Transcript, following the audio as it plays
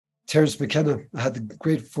Terence McKenna. I had the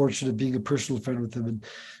great fortune of being a personal friend with him and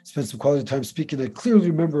spent some quality time speaking. I clearly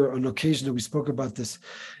remember on an occasion that we spoke about this.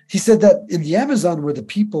 He said that in the Amazon, where the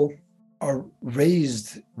people are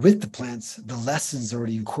raised with the plants, the lessons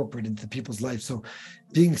already incorporated into people's life. So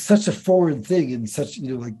being such a foreign thing and such,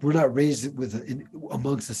 like we're not raised with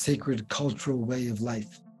amongst a sacred cultural way of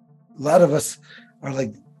life. A lot of us are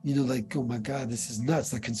like, oh my God, this is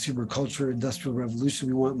nuts. Like consumer culture, industrial revolution.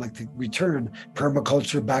 We want like to return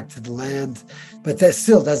permaculture back to the land, but that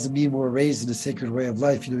still doesn't mean we're raised in a sacred way of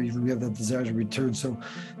life. Even we have that desire to return. So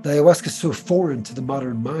the ayahuasca is so foreign to the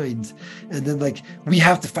modern mind. And then like, we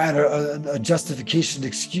have to find a justification,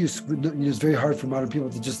 excuse. It's very hard for modern people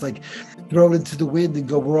to just like throw it into the wind and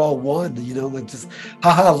go, we're all one, like just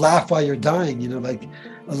laugh while you're dying, like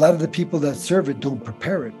a lot of the people that serve it don't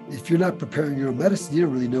prepare it. If you're not preparing your own medicine, you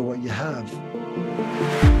don't really know what you have.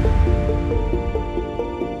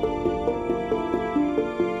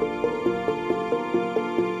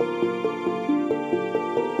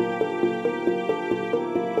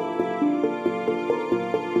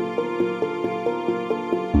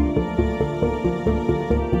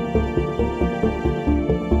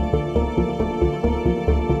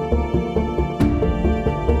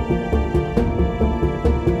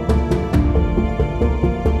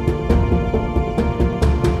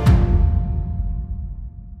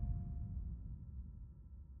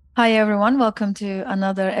 Hi, everyone. Welcome to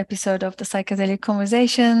another episode of the Psychedelic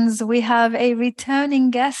Conversations. We have a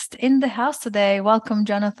returning guest in the house today. Welcome,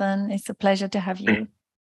 Jonathon. It's a pleasure to have you.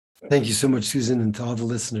 Thank you so much, Susan, and to all the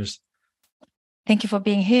listeners. Thank you for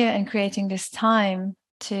being here and creating this time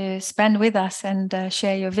to spend with us and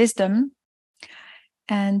share your wisdom.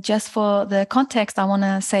 And just for the context, I want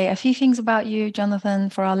to say a few things about you,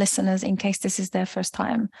 Jonathon, for our listeners, in case this is their first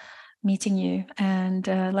time meeting you. And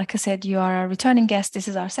like I said, you are a returning guest. This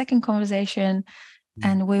is our second conversation,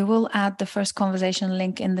 and we will add the first conversation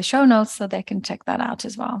link in the show notes so they can check that out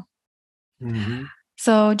as well. Mm-hmm.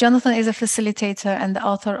 So Jonathon is a facilitator and the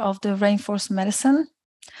author of the Rainforest Medicine,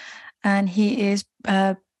 and he is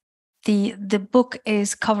the book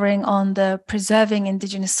is covering on the preserving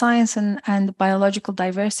indigenous science and biological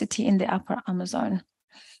diversity in the Upper Amazon.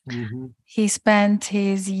 Mm-hmm. He spent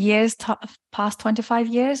his past 25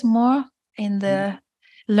 years more in the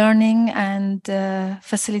learning and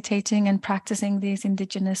facilitating and practicing these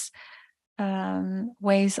indigenous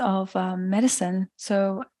ways of medicine.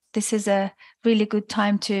 So this is a really good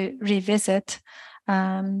time to revisit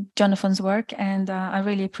Jonathon's work, and I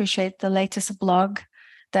really appreciate the latest blog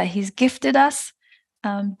that he's gifted us.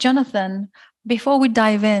 Jonathon, before we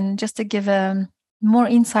dive in, just to give more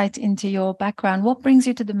insight into your background, what brings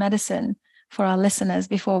you to the medicine for our listeners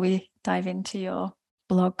before we dive into your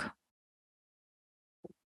blog?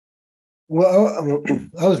 Well,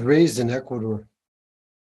 I was raised in Ecuador,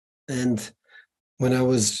 and when I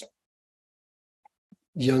was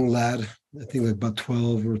a young lad, I think like about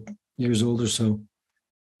 12 years old or so,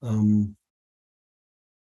 you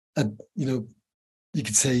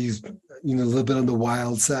could say he's a little bit on the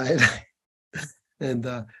wild side. And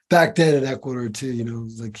back then in Ecuador too, it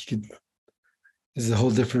was like there's a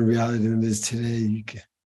whole different reality than it is today.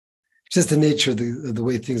 Just the nature of the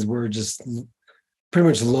way things were, just pretty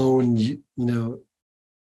much alone, you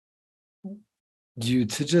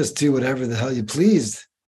to just do whatever the hell you pleased.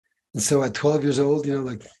 And so at 12 years old,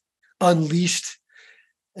 like unleashed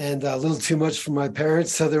and a little too much for my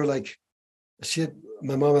parents. So they were like,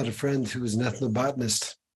 my mom had a friend who was an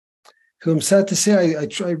ethnobotanist, who I'm sad to say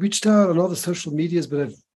I reached out on all the social medias, but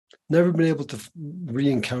I've never been able to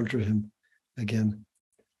re-encounter him again.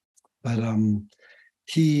 But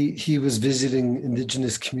he was visiting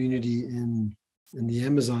indigenous community in the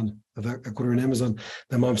Amazon, of Ecuadorian Amazon.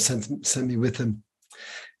 My mom sent me with him.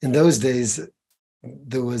 In those days,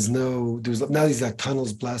 there was now these like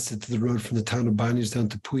tunnels blasted to the road from the town of Baños down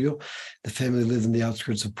to Puyo. The family lived in the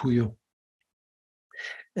outskirts of Puyo.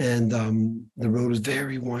 And the road was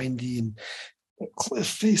very windy and cliff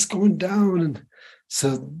face going down. And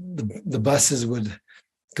so the buses would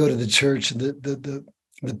go to the church, and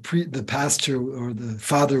the pastor or the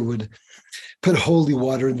father would put holy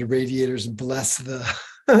water in the radiators and bless the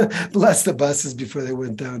buses before they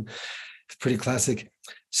went down. It's pretty classic.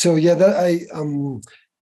 So yeah,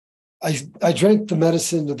 I drank the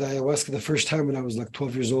medicine of the ayahuasca the first time when I was like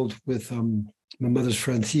 12 years old with my mother's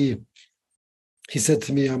friend. He said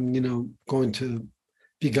to me, I'm going to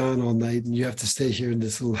be gone all night, and you have to stay here in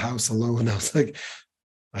this little house alone. I was like,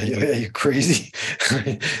 Are you crazy?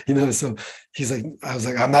 So he's like, I was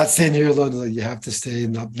like, I'm not staying here alone. He's like, you have to stay.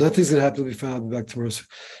 Nothing's gonna happen. We'll be fine. I'll be back tomorrow. So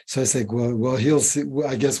I was like, well, he'll see. Well,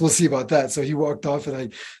 I guess we'll see about that. So he walked off, and I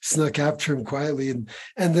snuck after him quietly, and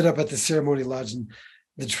ended up at the ceremony lodge. And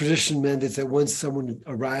the tradition mandates that once someone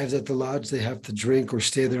arrives at the lodge, they have to drink or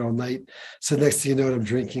stay there all night. So next thing you know, I'm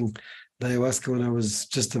drinking the ayahuasca when I was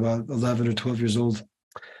just about 11 or 12 years old. So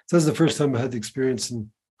that was the first time I had the experience.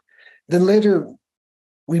 And then later,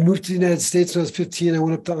 we moved to the United States when I was 15. I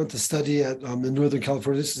went up to study at in Northern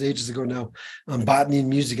California. This is ages ago now, botany and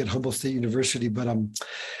music at Humboldt State University. But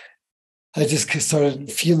I just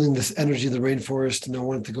started feeling this energy in the rainforest, and I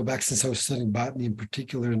wanted to go back since I was studying botany in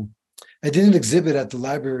particular. And I did an exhibit at the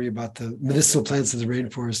library about the medicinal plants of the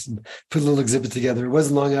rainforest, and put a little exhibit together. It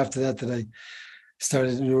wasn't long after that I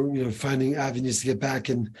started, finding avenues to get back,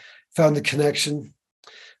 and found the connection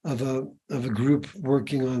of a group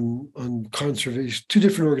working on conservation, two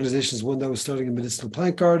different organizations, one that was starting a medicinal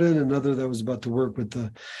plant garden, another that was about to work with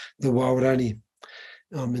the Waorani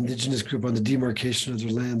indigenous group on the demarcation of their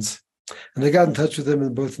lands. And I got in touch with them,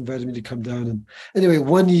 and both invited me to come down. And anyway,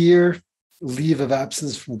 1 year leave of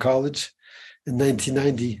absence from college in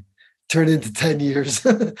 1990 turned into 10 years,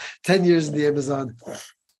 10 years in the Amazon.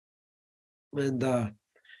 And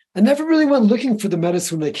I never really went looking for the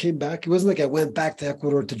medicine when I came back. It wasn't like I went back to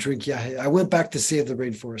Ecuador to drink yahe. I went back to save the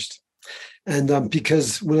rainforest. And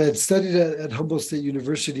because when I had studied at Humboldt State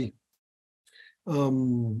University,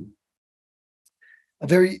 a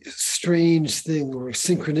very strange thing or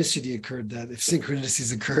synchronicity occurred. That if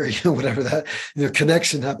synchronicities occur, whatever that,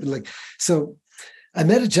 connection happened. So I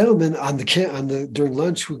met a gentleman during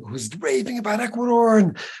lunch who was raving about Ecuador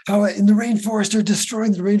and how in the rainforest they're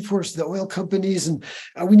destroying the rainforest, the oil companies, and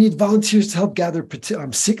we need volunteers to help gather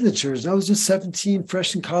signatures. And I was just 17,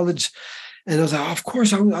 fresh in college, and I was like, oh, of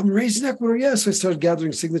course, I'm raised in Ecuador. Yeah, so I started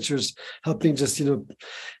gathering signatures, helping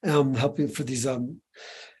helping for these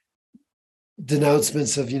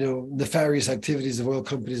denouncements of nefarious activities of oil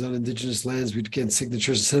companies on indigenous lands. We'd get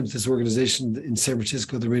signatures and send to this organization in San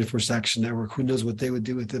Francisco, the Rainforest Action Network. Who knows what they would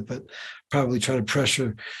do with it, but probably try to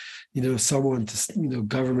pressure someone to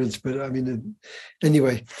governments. But I mean,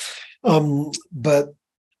 anyway, but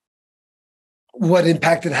what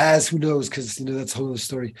impact it has, who knows, because that's a whole other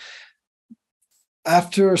story.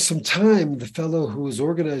 After some time, the fellow who was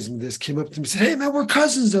organizing this came up to me and said, "Hey man, we're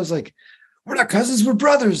cousins." I was like, "We're not cousins, we're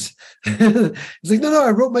brothers." He's like, no,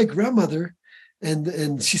 I wrote my grandmother.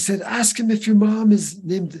 And she said, "Ask him if your mom is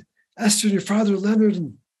named Esther and your father Leonard.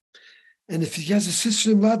 And if he has a sister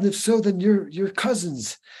named Laden, if so, then you're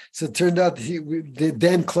cousins." So it turned out that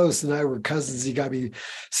Dan Close and I were cousins. He got me.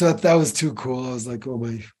 So that was too cool. I was like, oh,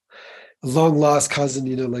 my long lost cousin,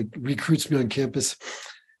 recruits me on campus.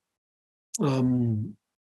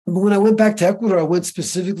 But when I went back to Ecuador, I went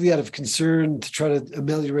specifically out of concern to try to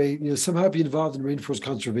ameliorate, somehow be involved in rainforest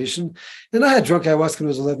conservation. And I had drunk ayahuasca when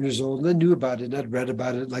I was 11 years old, and I knew about it, and I'd read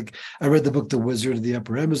about it. Like I read the book, The Wizard of the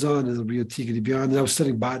Upper Amazon and the Rio Tigre Beyond, and I was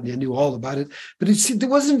studying botany. I knew all about it, but it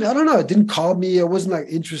wasn't, I don't know, it didn't call me. I wasn't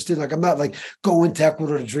interested. I'm not going to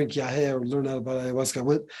Ecuador to drink yahe or learn out about ayahuasca. I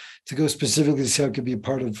went to go specifically to see how it could be a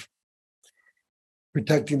part of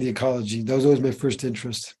protecting the ecology. That was always my first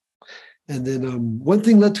interest. And then one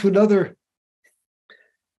thing led to another.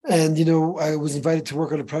 And, I was invited to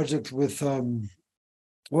work on a project with, a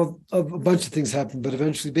bunch of things happened. But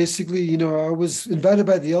eventually, basically, I was invited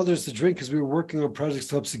by the elders to drink because we were working on projects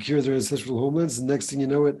to help secure their ancestral homelands. And next thing you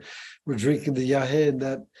know, we're drinking the yahe and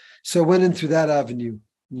that. So I went in through that avenue.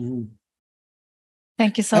 Mm-hmm.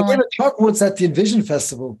 Thank you so much. I gave a talk once at the Envision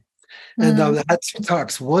Festival. And I had two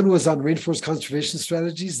talks. One was on rainforest conservation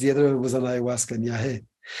strategies. The other was on ayahuasca and yahe.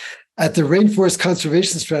 At the Rainforest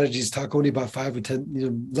Conservation Strategies talk, only about 5 or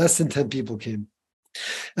 10, less than 10 people came.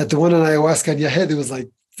 At the one on ayahuasca and yahe, there was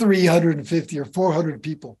 350 or 400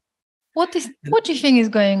 people. What do you think is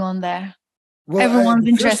going on there? Well, everyone's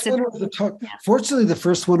interested. Fortunately, the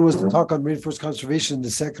first one was the talk on rainforest conservation. The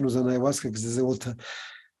second was on ayahuasca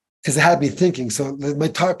because it had me thinking. So my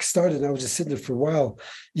talk started, and I was just sitting there for a while.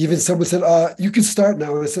 Even someone said, "You can start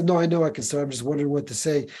now." And I said, "No, I know I can start. I'm just wondering what to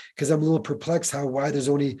say because I'm a little perplexed why there's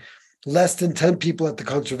only less than 10 people at the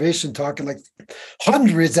conservation talk and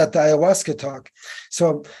hundreds at the ayahuasca talk."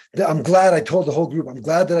 So I'm glad I told the whole group. I'm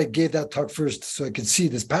glad that I gave that talk first so I could see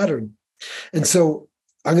this pattern. And so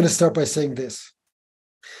I'm going to start by saying this.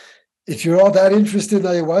 If you're all that interested in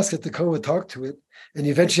ayahuasca to come and talk to it, and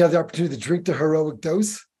you eventually have the opportunity to drink the heroic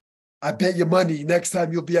dose, I bet you money next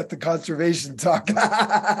time you'll be at the conservation talk.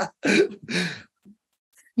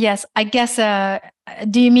 Yes, I guess.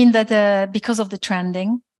 Do you mean that because of the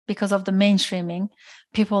trending, because of the mainstreaming,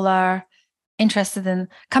 people are interested in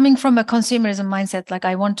coming from a consumerism mindset, like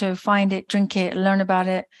I want to find it, drink it, learn about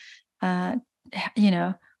it,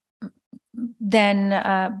 then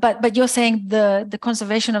but you're saying the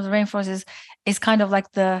conservation of the rainforest is kind of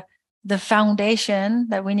like the foundation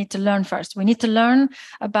that we need to learn first. We need to learn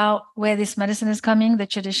about where this medicine is coming, the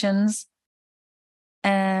traditions,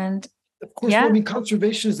 and of course, well, I mean,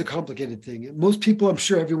 conservation is the complicated thing. Most people, I'm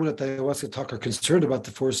sure everyone at the ayahuasca talk are concerned about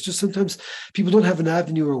the forest. Just sometimes people don't have an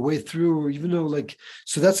avenue or a way through, or even though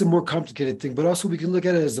so that's a more complicated thing. But also we can look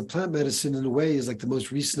at it as the plant medicine in a way is like the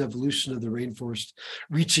most recent evolution of the rainforest,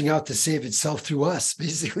 reaching out to save itself through us,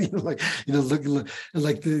 basically. Looking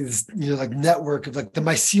like this, like network of like the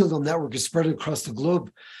mycelial network is spread across the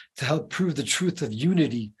globe to help prove the truth of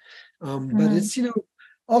unity. But it's,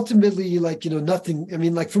 ultimately nothing. I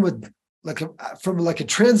mean, from a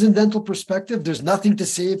transcendental perspective, there's nothing to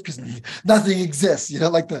save because nothing exists.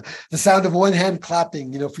 Like the sound of one hand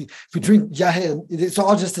clapping. If we drink yahe, it's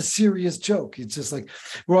all just a serious joke. It's just like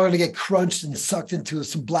we're all going to get crunched and sucked into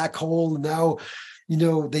some black hole. And now,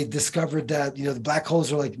 they discovered that the black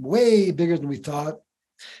holes are like way bigger than we thought,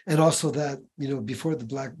 and also that before the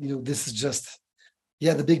black, this is just.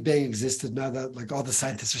 Yeah, the Big Bang existed. Now that like all the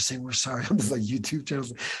scientists are saying we're sorry on this like YouTube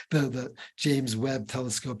channels, the James Webb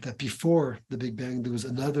telescope, that before the Big Bang there was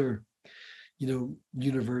another,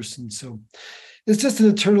 universe, and so it's just an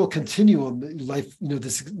eternal continuum. Life,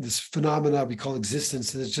 this phenomena we call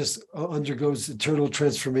existence, and it just undergoes eternal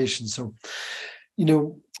transformation. So,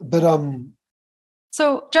 but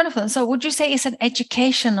So, Jonathon, so would you say it's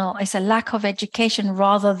a lack of education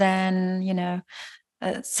rather than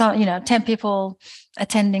 10 people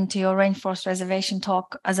attending to your rainforest reservation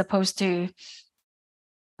talk as opposed to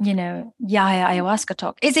ayahuasca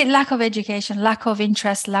talk? Is it lack of education, lack of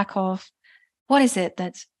interest, what is it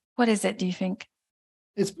do you think?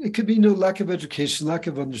 It could be lack of education, lack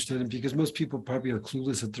of understanding, because most people probably are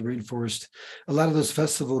clueless at the rainforest. A lot of those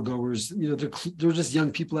festival goers, they're just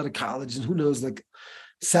young people out of college, and who knows,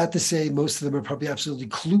 sad to say, most of them are probably absolutely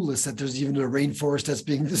clueless that there's even a rainforest that's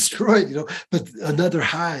being destroyed, but another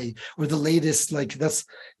high or the latest, that's,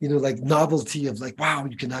 novelty of wow,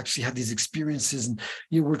 you can actually have these experiences, and,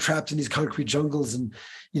 we're trapped in these concrete jungles, and,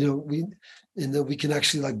 we can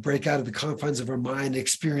actually break out of the confines of our mind,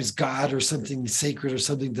 experience God or something sacred or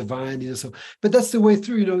something divine, but that's the way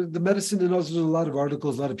through, the medicine. And also there's a lot of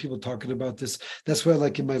articles, a lot of people talking about this. That's why,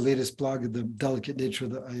 in my latest blog, The Delicate Nature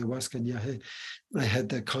of the Ayahuasca and Yahe, I had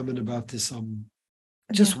that comment about this,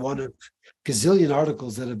 just one of gazillion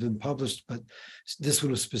articles that have been published, but this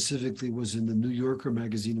one specifically was in the New Yorker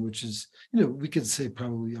magazine, which is, we could say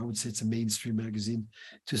probably, I would say it's a mainstream magazine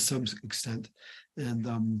to some extent. And,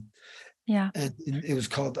 and it was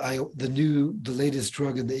called the latest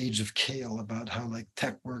drug in the age of kale, about how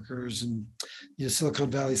tech workers and,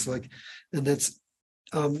 Silicon Valley, and that's,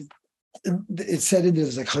 and it said in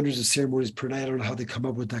there's hundreds of ceremonies per night. I don't know how they come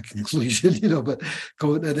up with that conclusion, but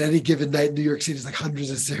going at any given night in New York City, there's hundreds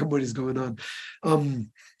of ceremonies going on.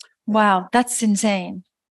 Wow, that's insane.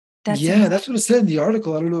 That's what it said in the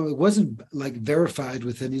article. I don't know. It wasn't verified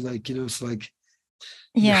with any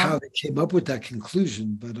how they came up with that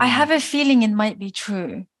conclusion. But I have a feeling it might be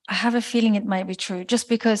true. Just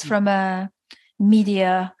because from a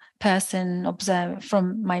media person, observe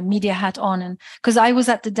from my media hat on, and because I was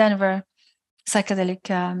at the Denver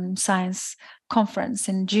Psychedelic Science Conference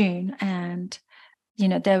in June, and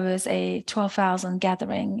there was a 12,000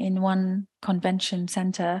 gathering in one convention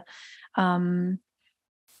center, and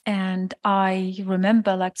I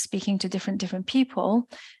remember speaking to different people,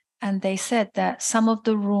 and they said that some of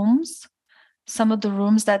the rooms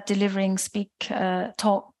that delivering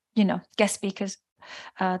talk, guest speakers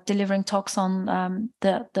delivering talks on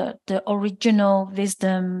the original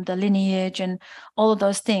wisdom, the lineage, and all of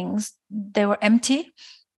those things, they were empty.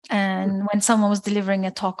 And when someone was delivering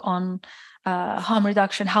a talk on harm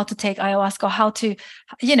reduction, how to take ayahuasca, how to,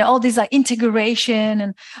 all these integration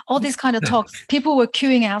and all these kind of talks, people were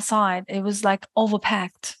queuing outside. It was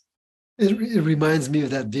overpacked. It reminds me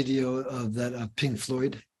of that video of that Pink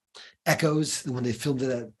Floyd, Echoes, when they filmed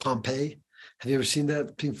it at Pompeii. Have you ever seen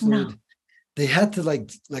that, Pink Floyd? No. They had to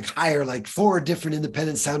hire 4 different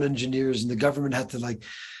independent sound engineers, and the government had to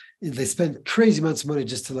they spent crazy amounts of money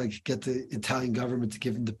just to get the Italian government to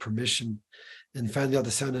give them the permission. And finally, all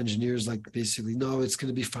the sound engineers basically, no, it's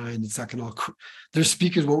going to be fine. It's not going to their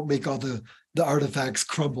speakers won't make all the artifacts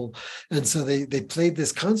crumble. And so they played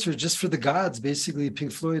this concert just for the gods, basically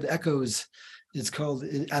Pink Floyd, Echoes, It's called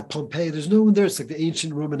at Pompeii. There's no one there. It's like the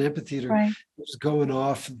ancient Roman amphitheater. Right. Just going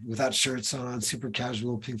off without shirts on, super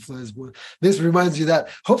casual. Pink Floyd's one. This reminds you that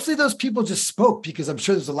hopefully those people just spoke, because I'm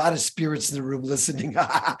sure there's a lot of spirits in the room listening.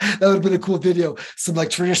 That would have been a cool video. Some like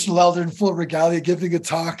traditional elder in full regalia giving a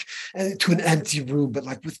talk to an empty room, but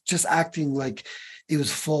like with just acting like it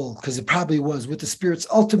was full, because it probably was with the spirits.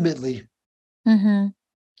 Ultimately,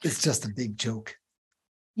 it's just a big joke.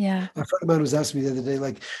 Yeah. A friend of mine was asking me the other day,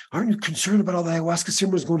 like, aren't you concerned about all the ayahuasca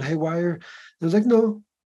ceremonies going haywire? I was like, no.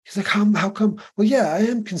 He's like, how come? Well, yeah, I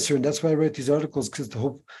am concerned. That's why I write these articles, because to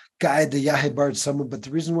help guide the Yahe Bard someone. But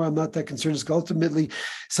the reason why I'm not that concerned is ultimately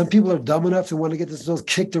some people are dumb enough to want to get themselves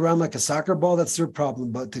kicked around like a soccer ball. That's their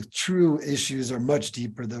problem. But the true issues are much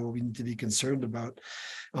deeper than what we need to be concerned about.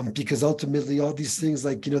 Because ultimately all these things,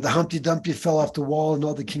 like, the Humpty Dumpty fell off the wall and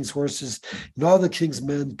all the king's horses and all the king's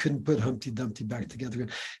men couldn't put Humpty Dumpty back together.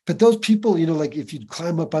 But those people, like if you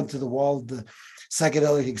climb up onto the wall, the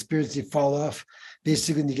psychedelic experience, you fall off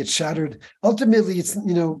basically and you get shattered. Ultimately, it's,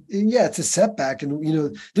 it's a setback,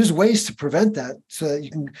 and, there's ways to prevent that so that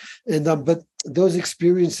you can, but those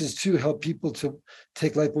experiences too help people to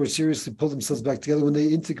take life more seriously, pull themselves back together when they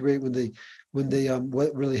integrate, when they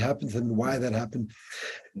what really happened to them and why that happened.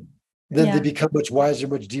 Then they become much wiser,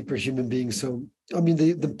 much deeper human beings. So, I mean,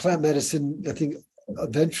 the plant medicine, I think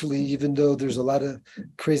eventually, even though there's a lot of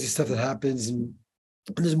crazy stuff that happens and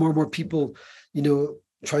there's more and more people,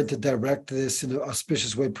 trying to direct this in an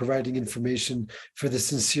auspicious way, providing information for the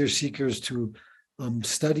sincere seekers to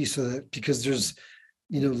study, so that, because there's,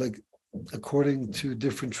 like, according to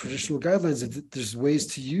different traditional guidelines, there's ways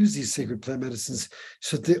to use these sacred plant medicines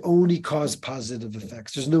so that they only cause positive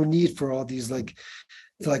effects. There's no need for all these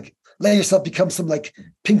to let yourself become some like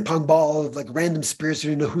ping pong ball of like random spirits,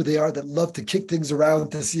 you know who they are, that love to kick things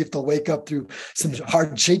around to see if they'll wake up through some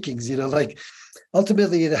hard shakings, like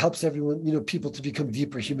ultimately it helps everyone, people to become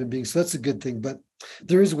deeper human beings. So that's a good thing, but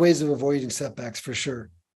there is ways of avoiding setbacks for sure.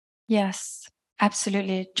 Yes,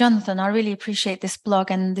 absolutely. Jonathon, I really appreciate this blog,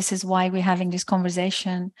 and this is why we're having this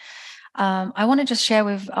conversation. I want to just share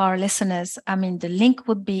with our listeners, I mean, the link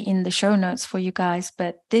would be in the show notes for you guys,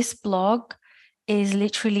 but this blog is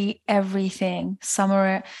literally everything.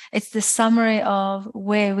 It's the summary of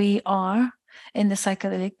where we are in the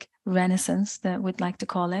psychedelic renaissance, that we'd like to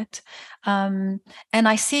call it. And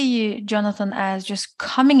I see you, Jonathon, as just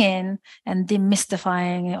coming in and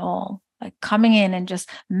demystifying it all, like coming in and just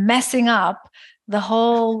messing up the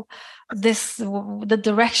whole, the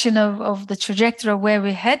direction of the trajectory of where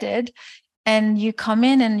we're headed. And you come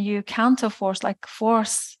in and you counterforce, like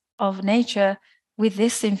force of nature, with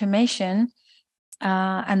this information.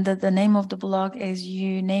 And the name of the blog is,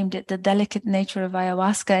 you named it, The Delicate Nature of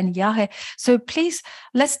Ayahuasca and Yahe. So please,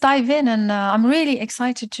 let's dive in. And I'm really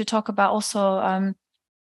excited to talk about also,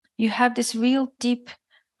 you have this real deep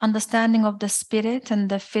understanding of the spirit and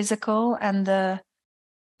the physical and the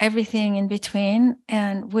everything in between,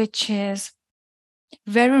 and which is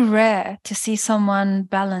very rare to see someone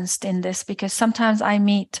balanced in this, because sometimes I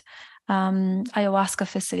meet ayahuasca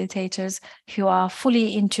facilitators who are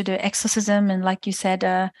fully into the exorcism and, like you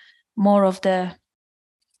said, more of the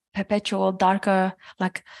perpetual darker,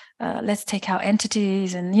 like let's take out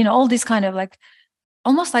entities and all this kind of like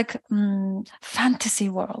almost like fantasy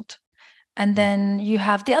world. And then you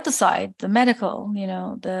have the other side, the medical,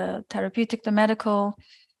 the therapeutic, the medical.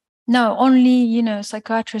 No, only,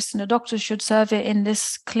 psychiatrists and the doctors should serve it in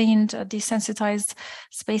this cleaned, desensitized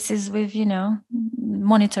spaces with,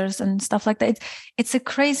 monitors and stuff like that. It's a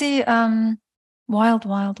crazy, wild,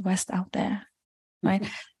 wild west out there, right?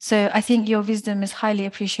 So I think your wisdom is highly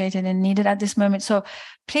appreciated and needed at this moment. So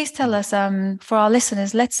please tell us, for our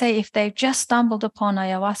listeners, let's say if they've just stumbled upon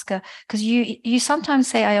ayahuasca, because you sometimes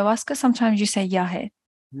say ayahuasca, sometimes you say yahe.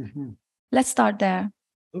 Let's start there.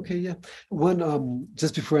 Okay, yeah. One,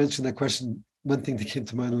 just before answering that question, one thing that came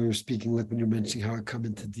to mind when we were speaking, like when you're mentioning how I come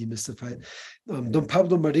in to demystify it, Don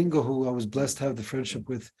Pablo Maringo, who I was blessed to have the friendship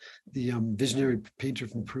with, the visionary painter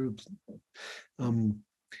from Peru,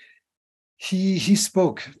 he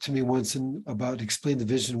spoke to me once about explain the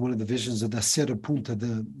vision, one of the visions of the Cerro Punta,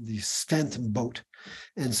 the phantom boat.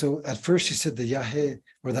 And so at first he said the yahe,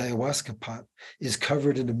 or the ayahuasca pot, is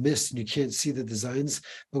covered in a mist and you can't see the designs.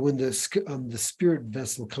 But when the spirit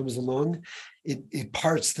vessel comes along, it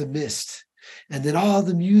parts the mist. And then all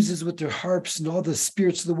the muses with their harps and all the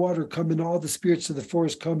spirits of the water come, and all the spirits of the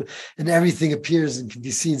forest come, and everything appears and can be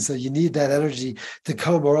seen. So you need that energy to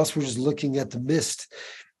come, or else we're just looking at the mist.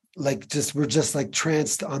 We're just like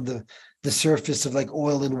tranced on the surface of like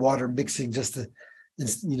oil and water mixing, just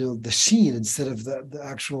the sheen instead of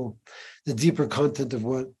the deeper content of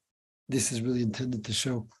what this is really intended to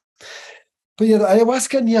show. But yeah, the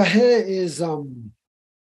ayahuasca and yahe is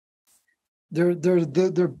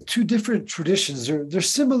they're two different traditions. They're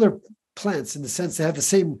similar plants in the sense they have the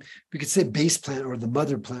same, we could say, base plant or the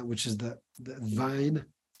mother plant, which is the vine.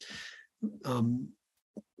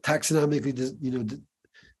 Taxonomically,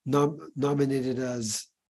 nominated as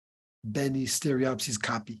Beni stereopsis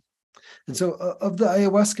copy. And so of the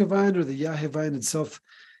ayahuasca vine or the yahe vine itself,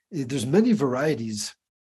 there's many varieties.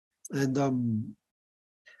 And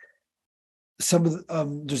some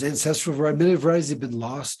of there's ancestral variety. Many varieties have been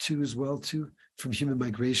lost too, as well, too, from human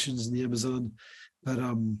migrations in the Amazon. But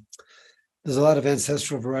there's a lot of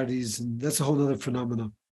ancestral varieties, and that's a whole other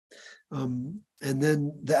phenomenon. And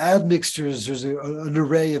then the admixtures, there's an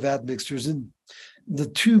array of admixtures. And the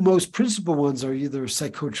two most principal ones are either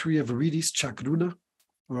Psychotria viridis, Chakruna,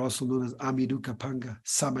 or also known as Amiruka Panga,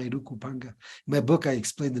 Samairuku Panga. In my book, I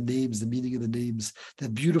explain the names, the meaning of the names, the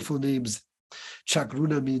beautiful names.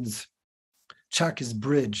 Chakruna means, Chak is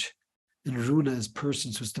bridge, and Runa is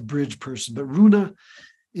person, so it's the bridge person. But Runa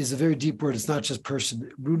is a very deep word. It's not just person.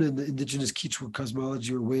 Runa in the indigenous Quechua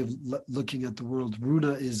cosmology or way of looking at the world,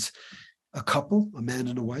 Runa is a couple, a man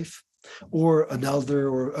and a wife, or an elder,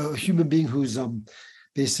 or a human being who's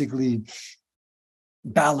basically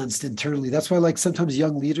balanced internally. That's why, like, sometimes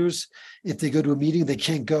young leaders, if they go to a meeting, they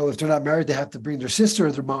can't go. If they're not married, they have to bring their sister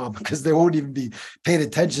or their mom, because they won't even be paid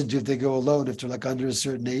attention to if they go alone. If they're like under a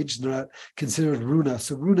certain age, they're not considered Runa.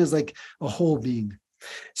 So Runa is like a whole being.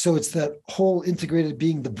 So it's that whole integrated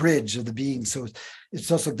being, the bridge of the being. So it's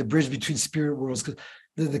also like the bridge between spirit worlds. Because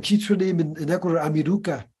the Quechua name in Ecuador,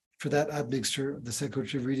 Amiruca, for that admixture, the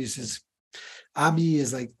Psychotria viridis, is Ami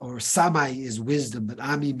is like, or Samai is wisdom, but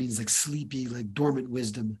Ami means like sleepy, like dormant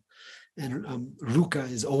wisdom. And Ruka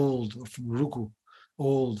is old, or from Ruku,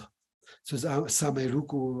 old. So it's Samai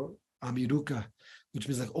Ruku or Ami Ruka, which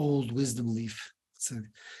means like old wisdom leaf. So,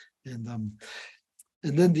 and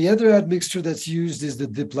then the other admixture that's used is the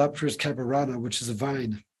Diplopterus caparana, which is a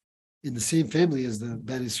vine in the same family as the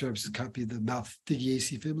Banisarapsis copy, the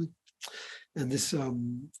Malpighiaceae family. And this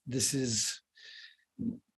is,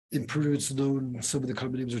 in Peru, it's known, some of the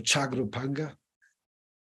common names are Chagropanga.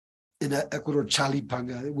 In Ecuador,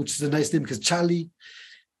 Chalipanga, which is a nice name because Chali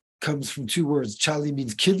comes from two words. Chali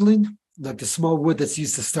means kindling, like the small wood that's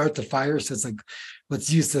used to start the fire. So it's like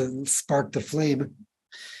what's used to spark the flame.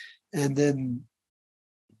 And then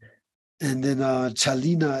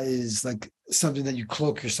Chalina is like something that you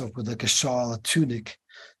cloak yourself with, like a shawl, a tunic.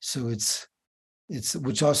 So it's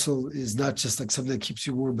which also is not just like something that keeps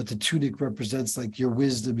you warm, but the tunic represents like your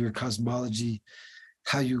wisdom, your cosmology,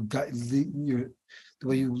 how you got the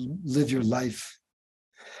way you live your life.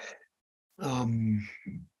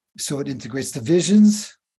 So it integrates the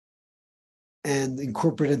visions and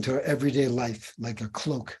incorporate into our everyday life, like a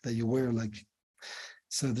cloak that you wear. Like,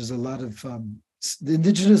 so there's a lot of the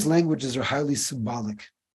indigenous languages are highly symbolic.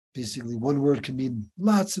 Basically, one word can mean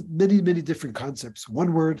many different concepts.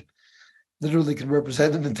 One word literally can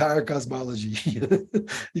represent an entire cosmology.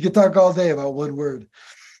 You can talk all day about one word.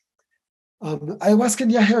 Ayahuasca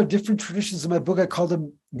and yahe are different traditions. In my book, I call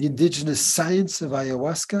them the indigenous science of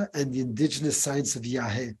ayahuasca and the indigenous science of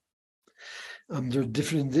yahe. They're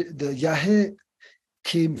different. The yahe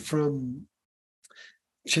came from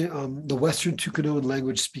the Western Tucanoan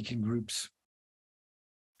language-speaking groups.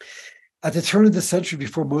 At the turn of the century,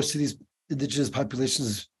 before most of these indigenous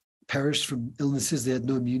populations perished from illnesses they had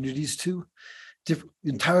no immunities to,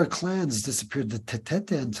 entire clans disappeared. The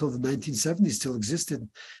Tetete until the 1970s still existed.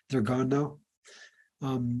 They're gone now.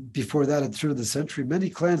 Before that, at the turn of the century, many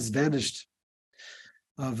clans vanished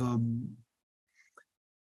of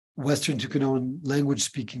Western Tucanoan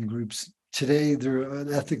language-speaking groups. Today, they're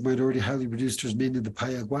an ethnic minority, highly reduced. There's mainly the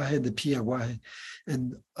Payaguaje and the Piaguaje,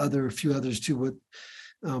 and a few others too.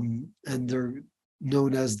 And they're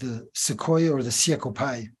known as the Sequoia or the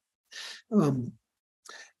Siacopai.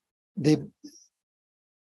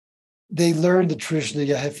 They learned the tradition that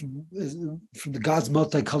you have from the gods'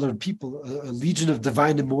 multicolored people, a legion of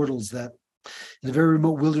divine immortals that, in a very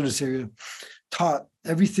remote wilderness area, taught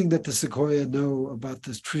everything that the Sequoia know about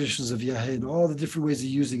the traditions of Yahe and all the different ways of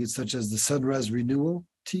using it, such as the sunrise renewal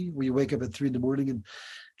tea, where you wake up at 3 a.m. and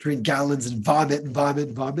drink gallons and vomit and vomit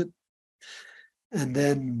and vomit. And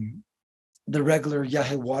then the regular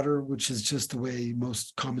Yahe water, which is just the way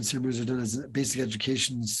most common ceremonies are done as basic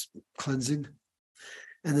education cleansing.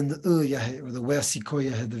 And then the Yahe, or the Weasiko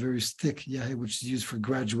Yahe, the very thick Yahe, which is used for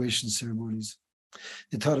graduation ceremonies.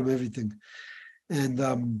 They taught him everything. And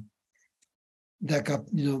that got,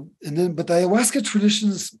 but the ayahuasca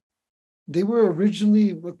traditions, they were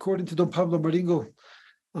originally, according to Don Pablo Maringo,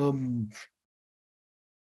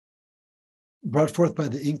 brought forth by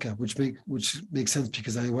the Inca, which makes sense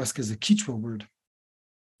because ayahuasca is a Quechua word.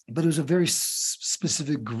 But it was a very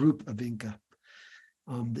specific group of Inca,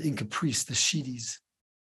 the Inca priests, the Shidis.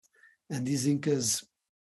 And these Incas,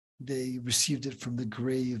 they received it from the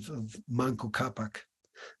grave of Manco Capac.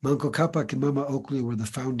 Manco Capac and Mama Oakley were the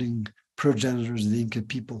founding progenitors of the Inca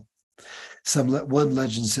people. One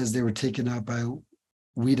legend says they were taken out by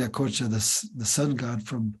Huiracocha, the sun god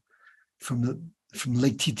from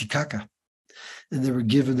Lake Titicaca. And they were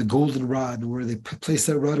given the golden rod, and where they placed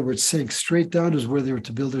that rod, where it sank straight down, is where they were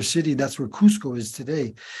to build their city. And that's where Cusco is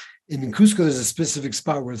today. And in Cusco, there's a specific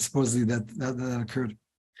spot where supposedly that occurred.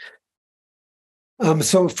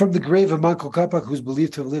 So from the grave of Manco Capac, who's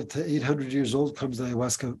believed to have lived to 800 years old, comes the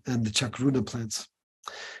ayahuasca and the chacruna plants.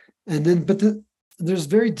 And then, there's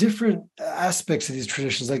very different aspects of these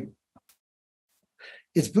traditions. Like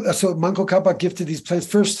so Manco Capac gifted these plants.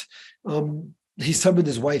 First, he summoned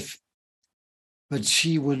his wife. But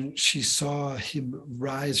when she saw him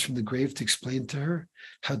rise from the grave to explain to her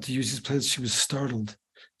how to use these plants, she was startled,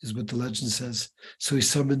 is what the legend says. So he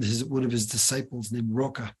summoned one of his disciples named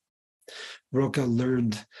Roca. Roca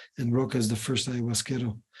learned, and Roca is the first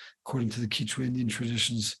ayahuasquero, according to the Quechua Indian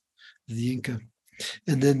traditions of the Inca.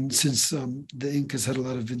 And then since the Incas had a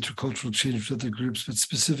lot of intercultural change with other groups, but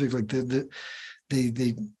specific, like they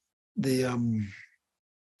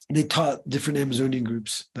taught different Amazonian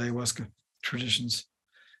groups the ayahuasca traditions,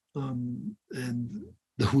 and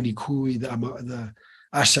the Hunicui, the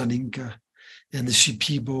Ashan Inca, and the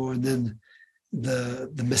Shipibo, and then the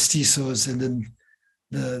mestizos, and then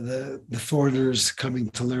the foreigners coming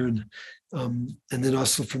to learn, and then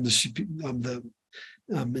also from the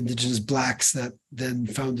indigenous blacks that then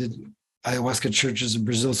founded ayahuasca churches in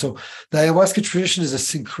Brazil. So the ayahuasca tradition is a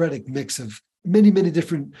syncretic mix of many, many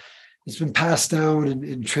different. It's been passed down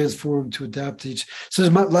and transformed to adapt to each. So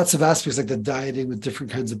there's lots of aspects, like the dieting with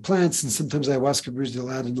different kinds of plants, and sometimes ayahuasca brews will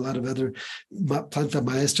add in a lot of other planta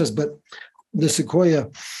maestras. But the sequoia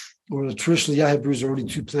or the traditional Yahe brews are only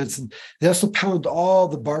 2 plants, and they also pound all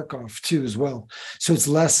the bark off too as well. So it's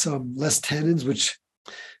less tannins, which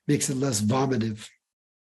makes it less vomitive.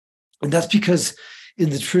 And that's because in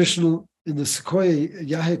the sequoia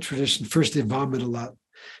Yahe tradition, first they vomit a lot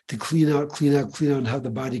to clean out, and have the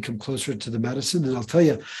body come closer to the medicine. And I'll tell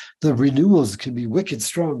you, the renewals can be wicked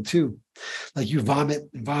strong too. Like you vomit,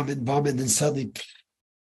 and then suddenly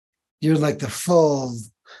you're like the full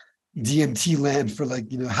DMT land for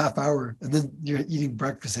half hour, and then you're eating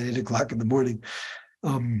breakfast at 8 o'clock in the morning.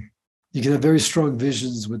 You can have very strong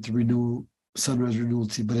visions with the sunrise renewal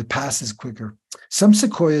tea, but it passes quicker. Some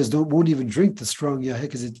sequoias won't even drink the strong yahe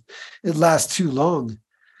because it lasts too long.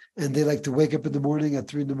 And they like to wake up in the morning at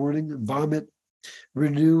 3 a.m, and vomit,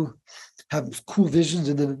 renew, have cool visions,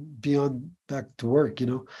 and then be on back to work,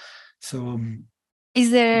 So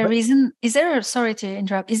is there a reason? Sorry to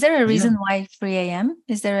interrupt. Is there a reason why 3 a.m.?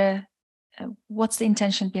 Is there what's the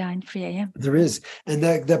intention behind 3 a.m.? There is, and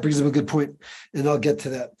that brings up a good point, and I'll get to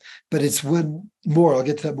that. But it's I'll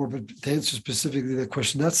get to that more. But to answer specifically that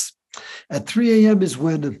question, that's at 3 a.m. is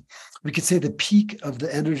when we could say the peak of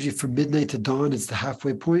the energy from midnight to dawn. It's the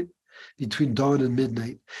halfway point between dawn and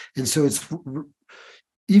midnight. And so it's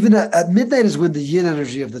even at midnight is when the yin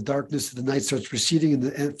energy of the darkness of the night starts receding, and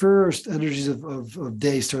the first energies of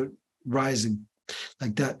day start rising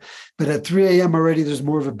like that. But at 3 a.m. already, there's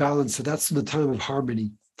more of a balance. So that's the time of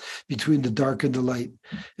harmony between the dark and the light.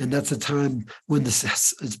 And that's a time when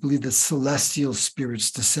it's believed the celestial spirits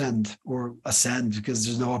descend or ascend, because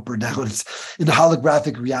there's no up or down. It's in the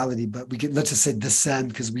holographic reality, but let's just say descend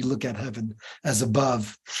because we look at heaven as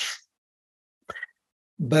above.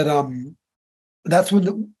 But that's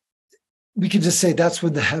when we can just say that's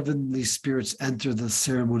when the heavenly spirits enter the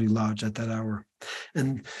ceremony lodge at that hour.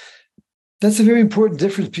 And that's a very important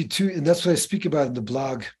difference between, and that's what I speak about in the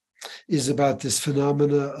blog, is about this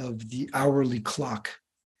phenomena of the hourly clock.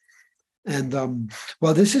 And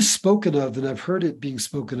while this is spoken of, and I've heard it being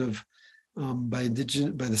spoken of by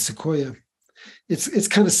the Sequoia, it's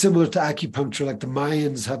kind of similar to acupuncture. Like the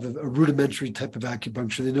Mayans have a rudimentary type of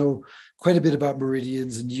acupuncture. They know quite a bit about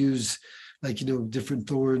meridians and use different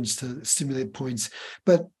thorns to stimulate points.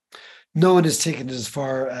 But no one has taken it as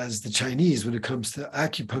far as the Chinese when it comes to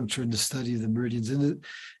acupuncture and the study of the meridians. And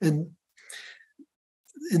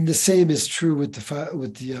the same is true with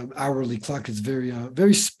the hourly clock. It's very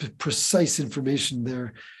precise information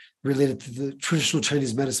there related to the traditional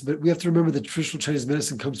Chinese medicine. But we have to remember that traditional Chinese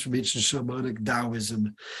medicine comes from ancient shamanic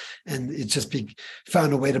Taoism, and it just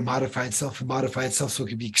found a way to modify itself so it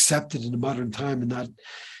could be accepted in the modern time, and not,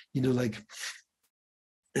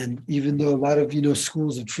 and even though a lot of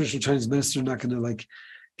schools of traditional Chinese medicine are not going to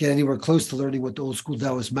get anywhere close to learning what the old school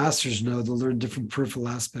Taoist masters know. They'll learn different peripheral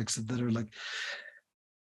aspects that are like,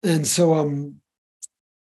 and so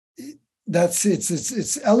that's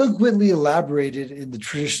it's eloquently elaborated in the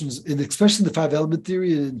traditions, and especially in the 5-element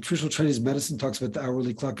theory, and in traditional Chinese medicine talks about the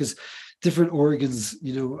hourly clock, because different organs,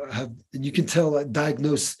 have, and you can tell,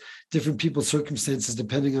 diagnose different people's circumstances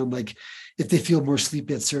depending on like if they feel more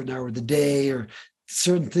sleepy at certain hour of the day, or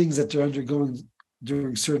certain things that they're undergoing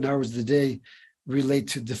during certain hours of the day relate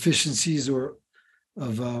to deficiencies or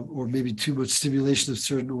maybe too much stimulation of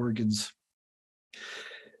certain organs.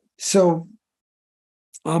 So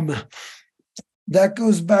that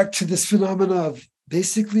goes back to this phenomena of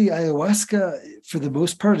basically ayahuasca, for the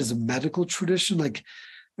most part, is a medical tradition. Like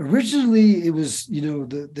originally it was,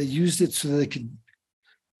 they used it so that they could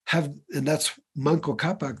have, and that's Manco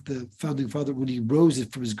Capac, the founding father, when he rose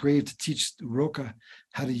it from his grave to teach Roca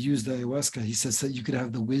how to use the ayahuasca, he says that you could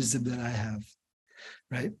have the wisdom that I have,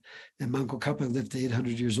 right? And Manco Capac lived to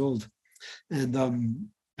 800 years old, and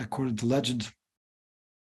according to legend.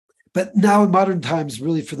 But now in modern times,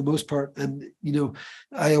 really for the most part, and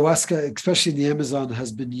ayahuasca, especially in the Amazon,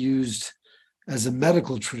 has been used as a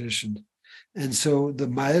medical tradition. And so the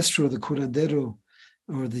maestro, the curandero,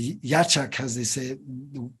 or the yachak, as they say,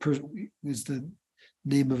 is the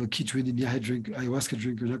name of a Quichua Indian Yahe drink, ayahuasca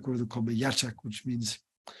drinker, not what they call a yachak, which means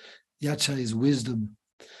yacha is wisdom,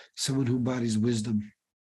 someone who embodies wisdom.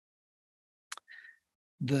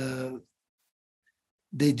 They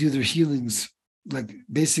do their healings like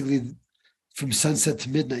basically from sunset to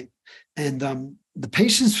midnight, and the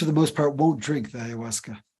patients for the most part won't drink the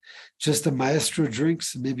ayahuasca. Just a maestro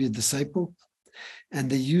drinks, maybe a disciple, and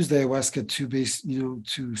they use the ayahuasca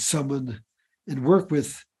to summon and work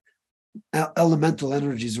with elemental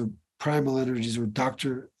energies or primal energies or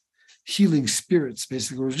doctor healing spirits,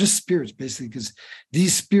 basically, or just spirits, basically, because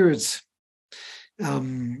these spirits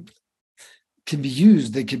can be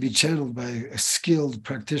used, they can be channeled by a skilled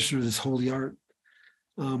practitioner of this holy art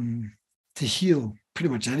to heal pretty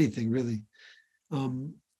much anything, really.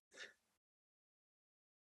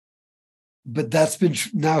 But that's been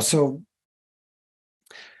now, so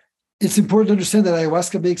it's important to understand that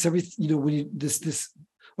ayahuasca makes everything, when you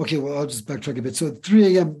okay, well, I'll just backtrack a bit. So at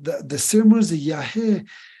 3 a.m., the ceremonies of Yahe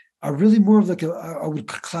are really more of like I would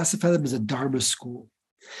classify them as a Dharma school.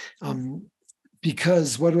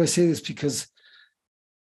 Because, why do I say this? Because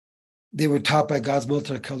they were taught by God's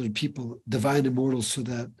multicolored people, divine immortals, so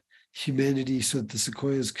that the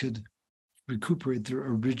sequoias could recuperate their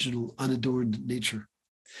original unadorned nature.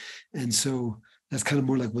 And so that's kind of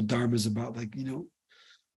more like what Dharma is about, like,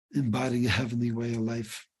 embodying a heavenly way of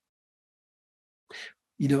life.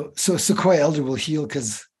 So Sequoia Elder will heal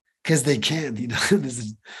because they can,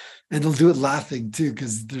 and they'll do it laughing too,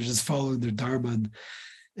 because they're just following their Dharma,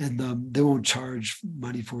 and they won't charge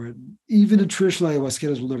money for it. Even in traditional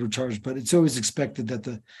ayahuasqueros will never charge, but it's always expected that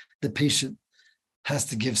the patient has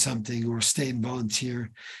to give something or stay and volunteer.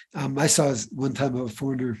 I saw one time a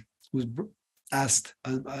foreigner was asked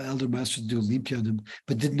an elder master to do a limpia on him,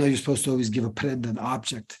 but didn't know you're supposed to always give a prenda, an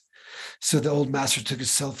object. So the old master took his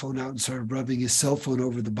cell phone out and started rubbing his cell phone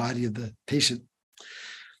over the body of the patient.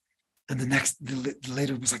 And the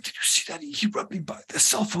later was like, "Did you see that? He rubbed me by the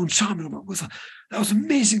cell phone shaman." That was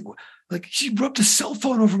amazing. Like, he rubbed a cell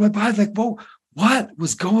phone over my body. Like, whoa, what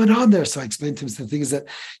was going on there? So I explained to him, the thing is that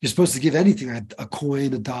you're supposed to give anything, a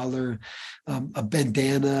coin, $1, a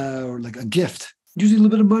bandana, or like a gift, usually a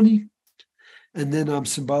little bit of money, and then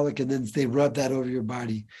symbolic, and then they rub that over your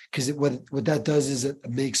body, because what that does is it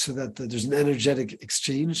makes so that there's an energetic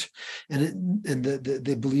exchange, and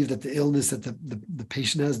they believe that the illness that the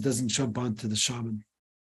patient has doesn't jump onto the shaman.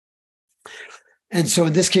 And so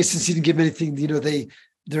in this case, since he didn't give anything,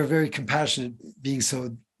 they're very compassionate beings,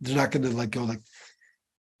 so they're not going to go like,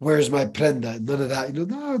 "Where's my prenda?" None of that.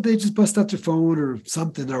 No, they just bust out their phone or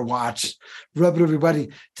something, or watch, rub it over your body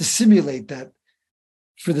to simulate that,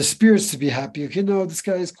 for the spirits to be happy. Okay, no, this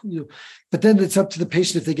guy is, but then it's up to the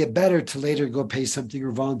patient, if they get better, to later go pay something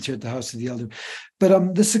or volunteer at the house of the elder.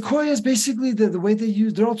 But the sequoias, basically, the way they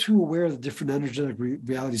use, they're all too aware of the different energetic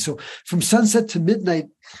realities. So from sunset to midnight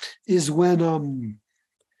is when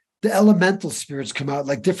the elemental spirits come out,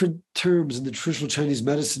 like different terms in the traditional Chinese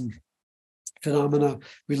medicine phenomena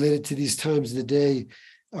related to these times of the day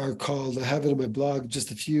are called, I have it on my blog,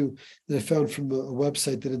 just a few that I found from a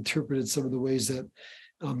website that interpreted some of the ways that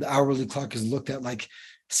the hourly clock is looked at. Like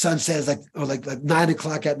sunset is like 9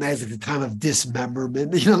 o'clock at night is like the time of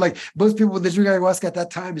dismemberment. Like most people, when they drink ayahuasca at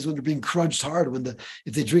that time is when they're being crunched hard.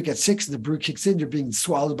 If they drink at 6 and the brew kicks in, you're being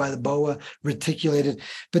swallowed by the boa, reticulated.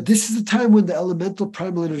 But this is the time when the elemental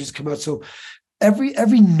primal energies come out. So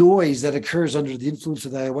every noise that occurs under the influence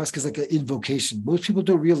of the ayahuasca is like an invocation. Most people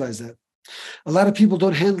don't realize that. A lot of people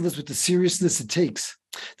don't handle this with the seriousness it takes.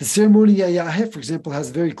 The ceremony Yayahe, for example, has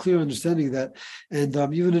a very clear understanding of that. And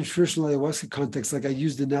even in traditional ayahuasca context, like I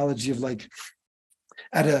used the analogy of like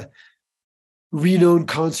at a renowned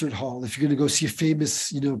concert hall, if you're going to go see a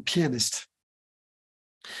famous, pianist,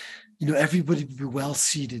 everybody would be well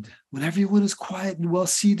seated. When everyone is quiet and well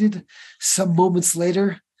seated, some moments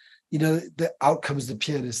later, out comes the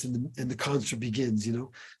pianist and the concert begins,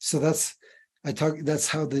 So that's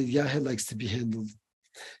how the Yahe likes to be handled,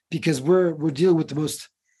 because we're dealing with the most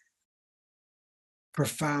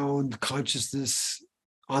profound consciousness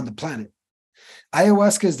on the planet.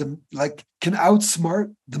 Ayahuasca is can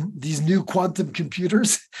outsmart these new quantum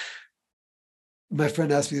computers. My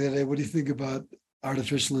friend asked me the other day, what do you think about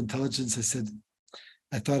artificial intelligence? I said,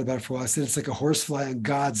 I thought about it for a while. I said, it's like a horsefly on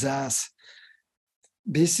God's ass.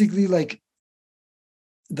 Basically, like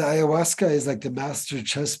the ayahuasca is like the master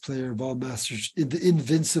chess player of all masters, the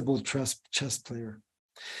invincible chess player.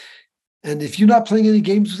 And if you're not playing any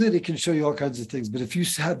games with it, it can show you all kinds of things. But if you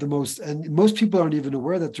have and most people aren't even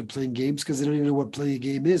aware that they're playing games because they don't even know what playing a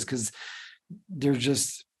game is, because they're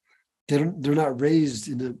not raised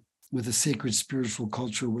with a sacred spiritual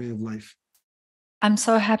cultural way of life. I'm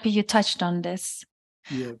so happy you touched on this.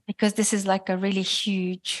 Yeah. Because this is like a really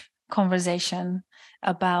huge conversation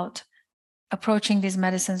about approaching these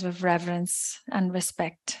medicines with reverence and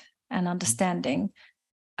respect and understanding.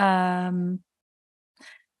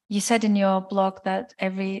 You said in your blog that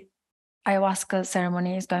every ayahuasca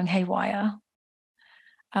ceremony is going haywire.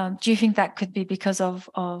 Do you think that could be because of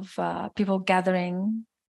people gathering,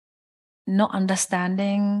 not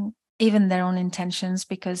understanding even their own intentions?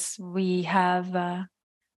 Because we have,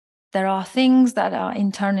 there are things that are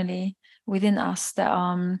internally within us that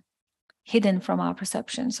are hidden from our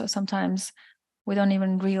perception. So sometimes we don't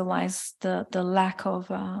even realize the lack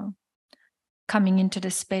of coming into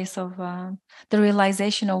the space of the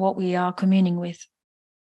realization of what we are communing with.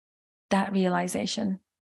 That realization.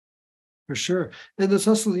 For sure. And it's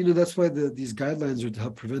also, that's why these guidelines are to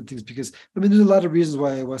help prevent things, because, there's a lot of reasons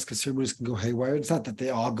why ayahuasca ceremonies can go haywire. It's not that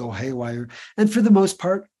they all go haywire. And for the most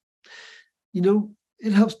part,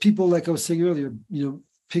 it helps people, like I was saying earlier,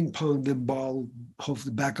 ping pong them ball,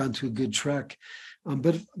 hopefully back onto a good track.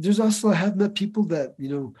 But there's also, I have met people that,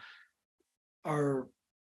 are,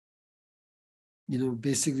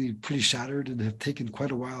 basically pretty shattered and have taken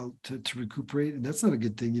quite a while to recuperate. And that's not a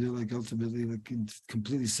good thing, ultimately,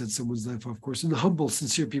 completely set someone's life off course. And the humble,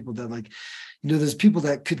 sincere people that there's people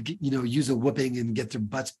that could, use a whooping and get their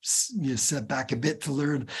butts, set back a bit to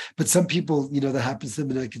learn. But some people, that happens to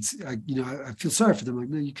them, and I feel sorry for them. Like,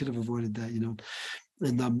 no, you could have avoided that,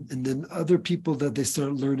 And then other people that they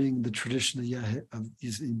start learning the tradition of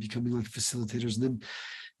becoming like facilitators. And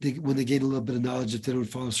then when they gain a little bit of knowledge, if they don't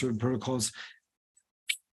follow certain protocols,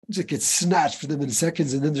 it gets snatched for them in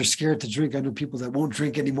seconds, and then they're scared to drink. I know people that won't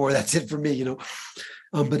drink anymore. That's it for me,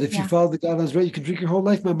 But if you follow the guidelines right, you can drink your whole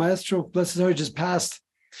life. My maestro, bless his heart, just passed.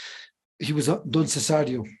 He was Don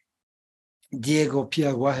Cesario, Diego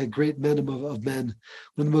Piaguaje, great man of men,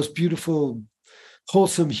 one of the most beautiful,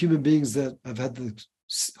 wholesome human beings that I've had the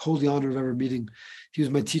holy honor of ever meeting. He was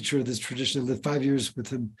my teacher of this tradition. I lived 5 years with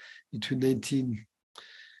him between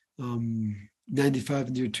 1995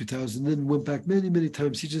 and the year 2000, then went back many, many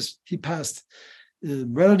times. He passed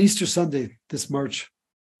right on Easter Sunday this March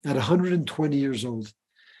at 120 years old,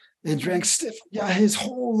 and drank stiff his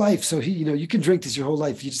whole life. So he, you can drink this your whole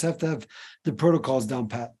life. You just have to have the protocols down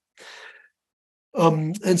pat.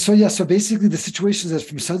 And so basically the situation is that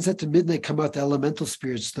from sunset to midnight come out the elemental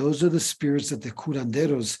spirits. Those are the spirits that the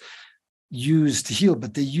curanderos use to heal,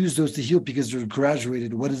 but they use those to heal because they're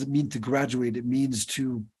graduated. What does it mean to graduate? It means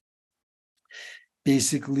to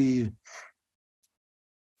basically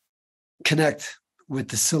connect with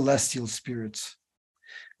the celestial spirits,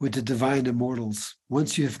 with the divine immortals.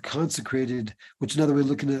 Once you have consecrated, which another way of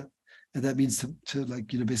looking at that means to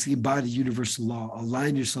basically embody universal law,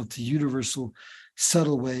 align yourself to universal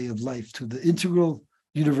subtle way of life, to the integral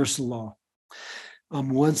universal law.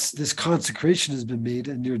 Once this consecration has been made,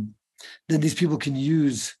 and then these people can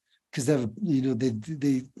use, because they have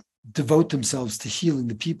they devote themselves to healing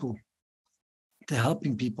the people, to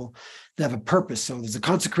helping people. They have a purpose. So there's a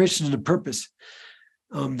consecration and a purpose.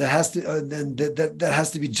 That has to that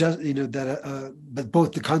has to be just, but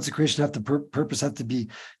both the consecration have the purpose have to be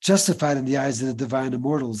justified in the eyes of the divine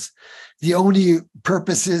immortals. The only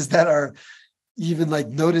purposes that are even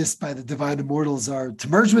noticed by the divine immortals are to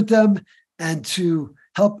merge with them and to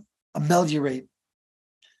help ameliorate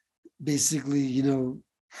basically,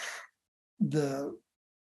 the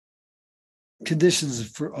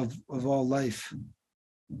conditions of all life.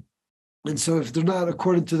 And so if they're not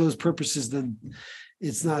according to those purposes, then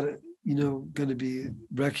it's not, going to be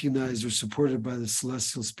recognized or supported by the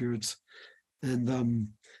celestial spirits. And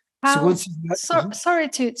so once sorry,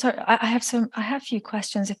 I have a few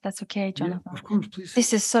questions, if that's okay, Jonathon. Yeah, of course, please.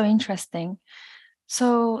 This is so interesting.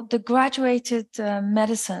 So the graduated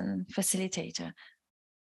medicine facilitator,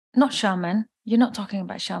 not shaman. You're not talking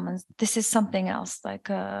about shamans. This is something else, like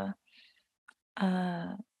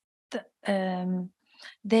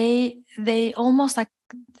they almost like.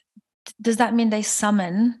 Does that mean they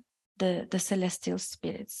summon the celestial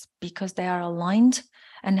spirits because they are aligned?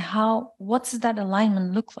 And what does that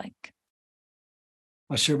alignment look like?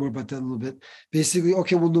 I'll share more about that in a little bit. Basically,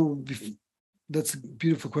 okay, well, no, that's a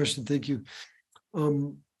beautiful question. Thank you.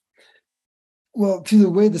 Well, through the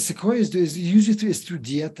way the sequoias do is usually through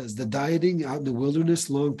dietas, the dieting out in the wilderness,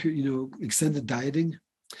 long period, extended dieting.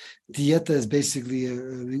 Dieta is basically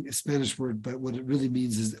a Spanish word, but what it really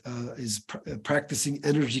means is practicing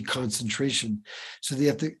energy concentration. So they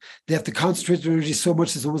have to concentrate their energy so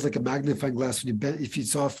much it's almost like a magnifying glass. When if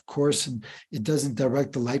it's off course and it doesn't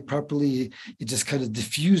direct the light properly, it just kind of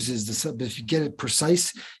diffuses the sun. But if you get it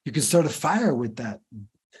precise, you can start a fire with that.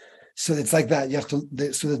 So it's like that. You have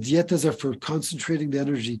to. So the dietas are for concentrating the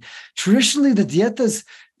energy. Traditionally, the dietas,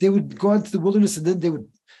 they would go into the wilderness and then they would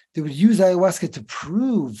use ayahuasca to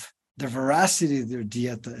prove the veracity of their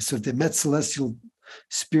dieta. So if they met celestial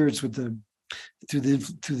spirits through the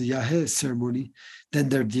Yahe ceremony, then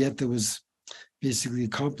their dieta was basically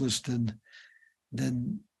accomplished. And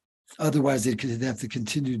then otherwise they'd have to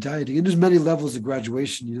continue dieting. And there's many levels of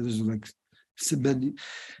graduation. There's like so many,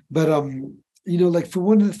 but like for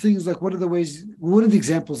one of the things, like one of the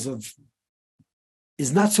examples of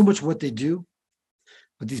is not so much what they do,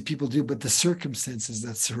 what these people do, but the circumstances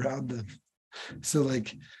that surround them. So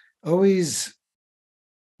like always,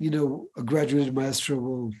 a graduated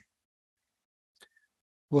maestro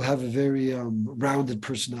will have a very rounded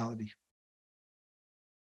personality.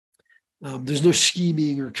 There's no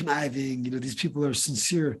scheming or conniving. These people are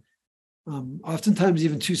sincere, oftentimes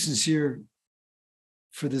even too sincere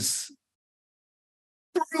for this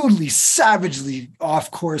brutally, savagely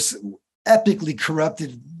off course, epically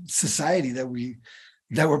corrupted society that we're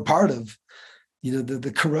part of.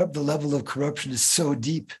 The level of corruption is so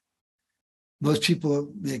deep. Most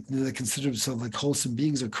people that consider themselves like wholesome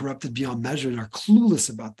beings are corrupted beyond measure and are clueless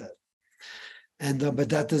about that. And but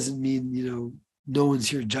that doesn't mean no one's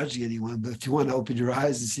here judging anyone. But if you want to open your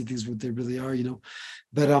eyes and see things what they really are,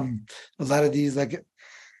 But a lot of these,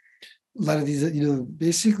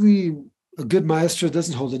 basically. A good maestro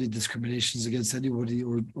doesn't hold any discriminations against anybody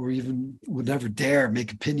or even would never dare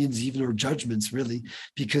make opinions even or judgments really,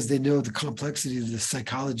 because they know the complexity of the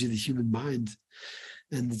psychology of the human mind.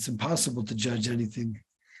 And it's impossible to judge anything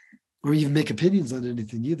or even make opinions on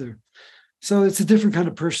anything either. So it's a different kind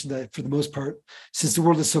of person that for the most part, since the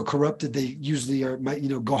world is so corrupted, they usually might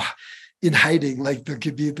go in hiding. Like there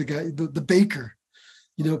could be the guy, the baker,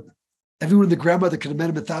 everyone, the grandmother could have met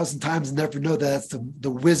him 1,000 times and never know that that's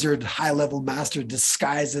the wizard, high-level master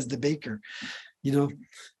disguised as the baker,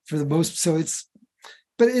 for the most. So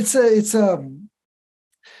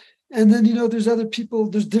and then, there's other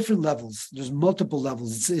people, there's different levels. There's multiple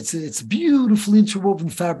levels. It's a beautifully interwoven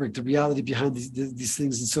fabric, the reality behind these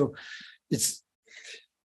things. And so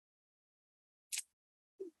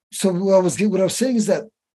what I was saying is that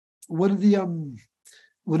one of the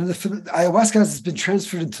ayahuasca has been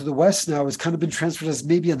transferred into the West now. It's kind of been transferred as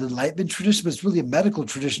maybe an enlightenment tradition, but it's really a medical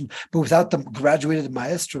tradition, but without the graduated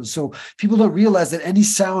maestros. So people don't realize that any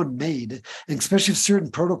sound made, and especially if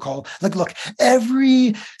certain protocol, look,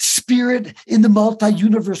 every spirit in the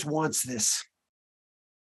multi-universe wants this.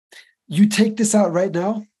 You take this out right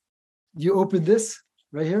now, you open this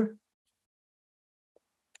right here,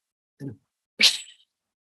 and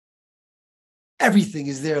everything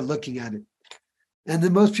is there looking at it. And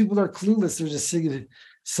then most people are clueless. They're just singing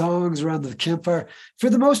songs around the campfire.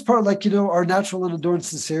 For the most part, our natural unadorned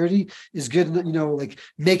sincerity is good,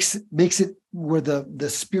 makes it where the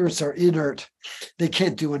spirits are inert. They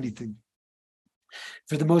can't do anything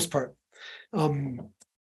for the most part.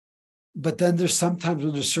 But then there's sometimes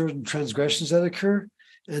when there's certain transgressions that occur,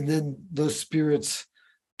 and then those spirits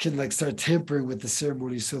can start tampering with the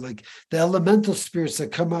ceremony. So the elemental spirits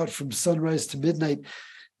that come out from sunrise to midnight,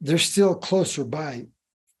 they're still closer by.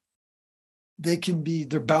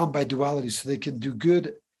 They're bound by duality, so they can do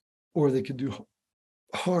good or they can do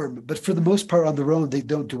harm, but for the most part on their own, they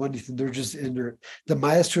don't do anything. They're just inert. The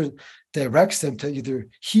maestro directs them to either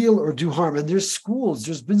heal or do harm. And there's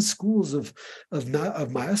been schools of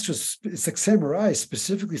maestros. It's like samurais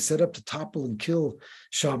specifically set up to topple and kill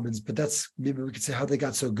shamans. But that's, maybe we could say, how they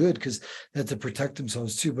got so good, because they had to protect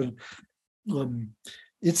themselves too. But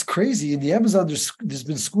it's crazy. In the Amazon, there's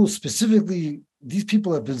been schools specifically, these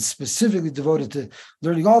people have been specifically devoted to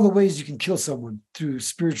learning all the ways you can kill someone through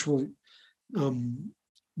spiritual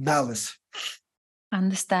malice.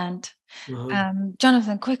 Understand.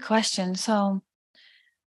 Jonathon, quick question. So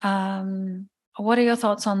what are your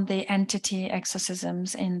thoughts on the entity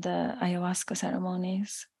exorcisms in the ayahuasca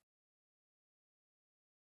ceremonies?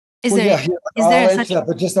 I'll answer that,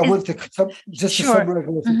 but just I want to summarize.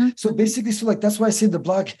 Mm-hmm. So basically, that's why I say in the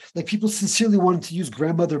blog, like, people sincerely wanted to use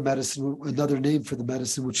grandmother medicine, another name for the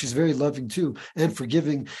medicine, which is very loving too and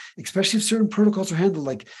forgiving, especially if certain protocols are handled.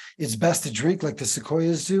 Like, it's best to drink like the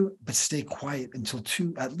sequoias do, but stay quiet until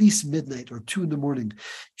at least midnight or 2 a.m.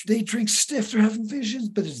 They drink stiff, they're having visions,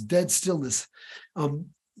 but it's dead stillness,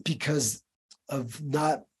 because of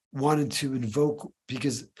not wanting to invoke,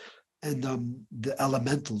 and the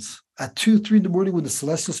elementals at 2, 3 in the morning, when the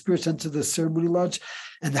celestial spirits enter the ceremony lodge,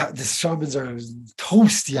 and the shamans are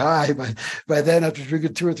toasty high by then, after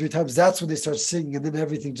drinking 2 or 3 times, that's when they start singing, and then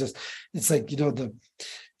everything it's like, the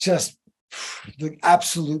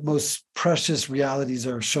absolute most precious realities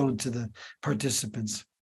are shown to the participants.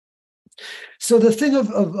 So the thing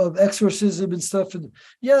of exorcism and stuff, and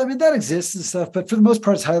that exists and stuff, but for the most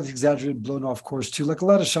part, it's highly exaggerated and blown off course too. Like, a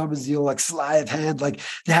lot of shamans deal like sleight of hand, like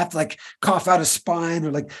they have to like cough out a spine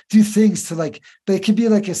or like do things to like, but it can be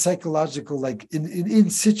like a psychological, like in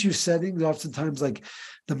situ setting. Oftentimes, like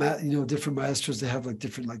different maestros, they have like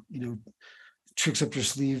different tricks up your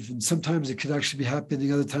sleeve, and sometimes it could actually be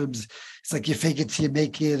happening. Other times, it's like you fake it till you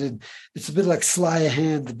make it, and it's a bit like sleight of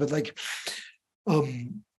hand, but like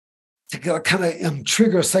to kind of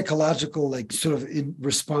trigger a psychological, like, sort of in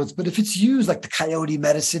response. But if it's used like the coyote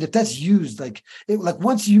medicine, if that's used like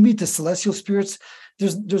once you meet the celestial spirits,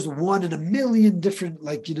 there's 1 in a million different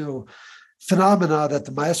phenomena that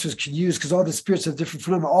the maestros can use, because all the spirits have different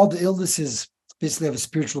phenomena. All the illnesses basically have a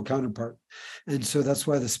spiritual counterpart, and so that's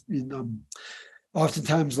why this.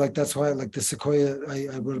 Oftentimes, like, that's why, like, the sequoia,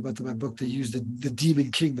 I wrote about in my book, they use the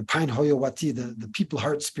demon king, the pine hoyo wati, the people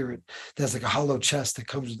heart spirit. That's like a hollow chest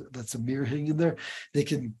that's a mirror hanging there. There's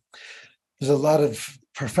a lot of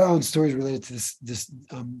profound stories related to this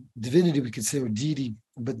divinity, we could say, or deity,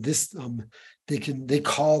 but this they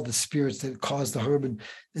call the spirits that cause the harm,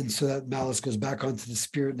 and so that malice goes back onto the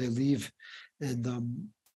spirit, and they leave,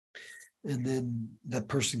 and then that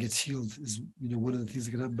person gets healed is, one of the things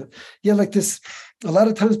that can happen. But like this, a lot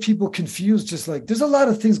of times people confuse, just like, there's a lot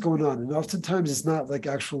of things going on, and oftentimes it's not like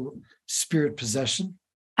actual spirit possession.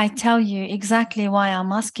 I tell you exactly why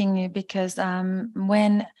I'm asking you, because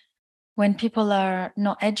when people are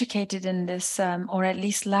not educated in this, or at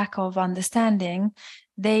least lack of understanding,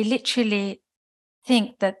 they literally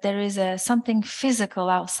think that there is something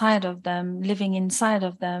physical outside of them, living inside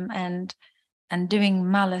of them, and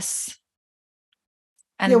doing malice.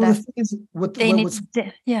 And the thing is,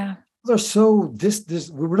 they're so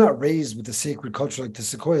we're not raised with the sacred culture like the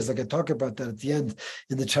sequoias. Like, I talk about that at the end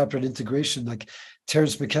in the chapter on integration. Like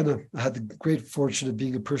Terence McKenna, I had the great fortune of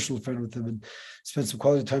being a personal friend with him and spent some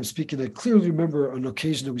quality time speaking. I clearly remember an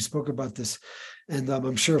occasion that we spoke about this, and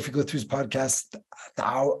I'm sure if we go through his podcast,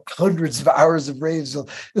 hundreds of hours of raves,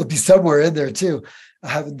 it'll be somewhere in there too. I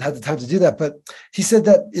haven't had the time to do that, but he said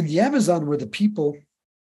that in the Amazon, where the people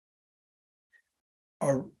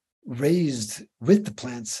are raised with the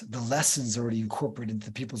plants, the lessons already incorporated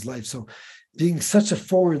into people's life. So being such a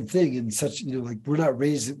foreign thing, and such, like, we're not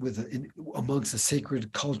raised amongst a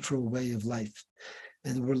sacred cultural way of life.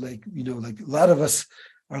 And we're like, like, a lot of us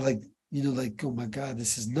are like, like, oh my God,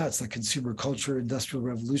 this is nuts. Like, consumer culture, industrial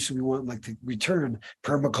revolution. We want, like, to return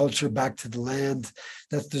permaculture back to the land.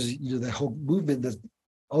 There's, that whole movement that's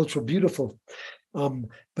ultra beautiful.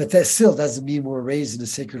 But that still doesn't mean we're raised in a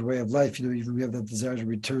sacred way of life. Even we have that desire to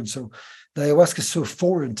return. So the ayahuasca is so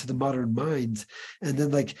foreign to the modern mind, and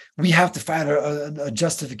then, like, we have to find a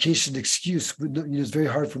justification, excuse. It's very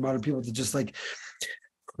hard for modern people to just, like,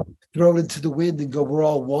 throw it into the wind and go, we're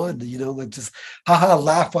all one. Like, just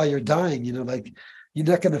laugh while you're dying. Like, you're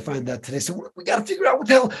not going to find that today. So we got to figure out what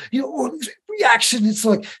the hell, reaction. It's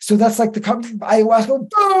like, so that's like the ayahuasca, boom,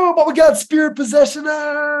 oh my God, spirit possession.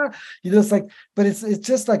 It's like, but it's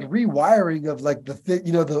just like rewiring of, like, the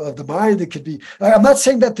thing, of the mind. It could be, I'm not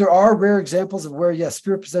saying that there are rare examples of where,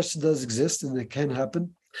 spirit possession does exist and it can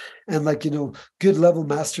happen. And like, good level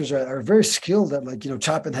masters are very skilled at like,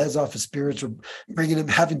 chopping heads off of spirits, or bringing them,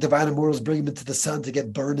 having divine immortals bring them into the sun to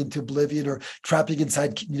get burned into oblivion, or trapping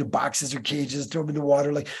inside, boxes or cages, throw them in the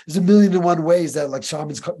water. Like there's a million and one ways that like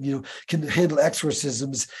shamans, can handle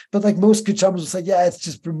exorcisms. But like most good shamans will say, yeah, it's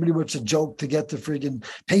just pretty much a joke to get the friggin'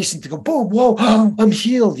 patient to go, boom, whoa, I'm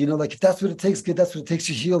healed. Like if that's what it takes, good, that's what it takes,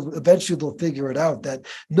 you healed. Eventually they'll figure it out that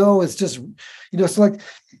no, it's just, so like,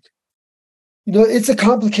 it's a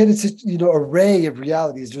complicated, array of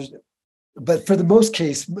realities. But for the most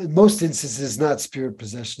instances, not spirit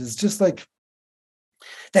possession. It's just like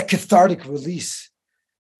that cathartic release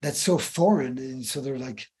that's so foreign. And so they're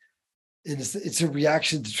like, and it's a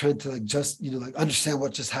reaction to trying to like just, like understand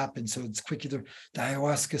what just happened. So it's quick, either the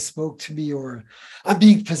ayahuasca spoke to me or I'm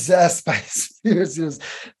being possessed by spirits.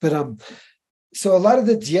 But so a lot of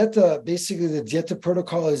the dieta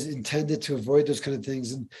protocol is intended to avoid those kind of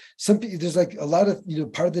things. And there's like a lot of,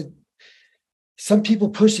 some people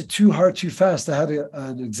push it too hard, too fast. I had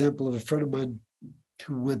an example of a friend of mine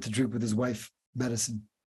who went to drink with his wife medicine.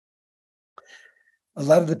 A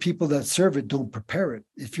lot of the people that serve it don't prepare it.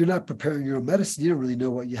 If you're not preparing your own medicine, you don't really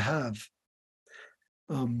know what you have.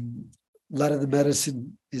 A lot of the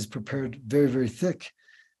medicine is prepared very, very thick.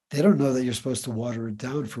 They don't know that you're supposed to water it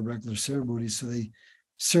down for regular ceremonies, so they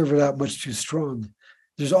serve it out much too strong.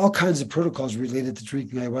 There's all kinds of protocols related to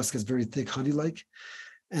drinking ayahuasca. It's very thick, honey-like,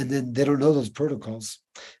 and then they don't know those protocols.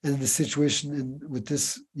 And in the situation with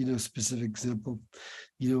this, specific example,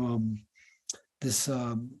 this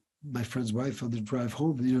my friend's wife on the drive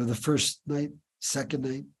home, the first night, second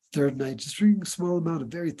night, third night, just drinking a small amount of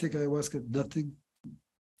very thick ayahuasca, nothing.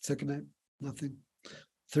 Second night, nothing.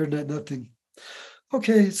 Third night, nothing.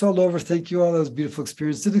 Okay, it's all over. Thank you all. That was a beautiful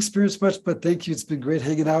experience. Didn't experience much, but thank you. It's been great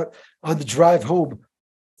hanging out on the drive home.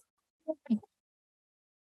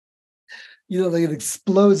 Like it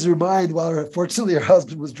explodes her mind while fortunately her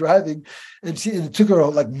husband was driving, and it took her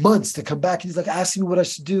like months to come back. And he's like asking me what I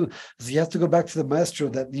should do. I said, you have to go back to the maestro.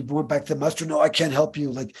 That he went back to the maestro. No, I can't help you.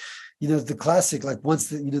 Like, the classic, like once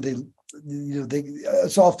they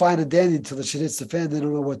it's all fine and dandy until the shit hits the fan. They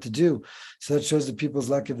don't know what to do. So that shows the people's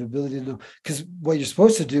lack of ability to know. Because what you're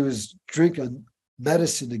supposed to do is drink on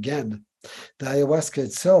medicine again. The ayahuasca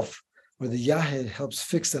itself, or the yahe, helps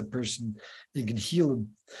fix that person and can heal them.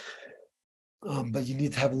 But you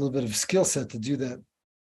need to have a little bit of skill set to do that.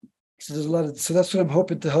 So there's a lot of. So that's what I'm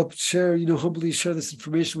hoping to help share. Humbly share this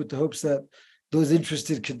information with the hopes that those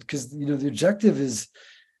interested can, because the objective is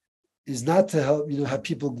not to help, have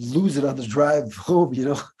people lose it on the drive home,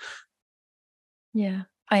 Yeah,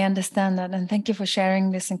 I understand that. And thank you for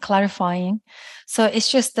sharing this and clarifying. So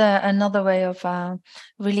it's just another way of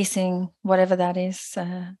releasing whatever that is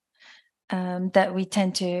that we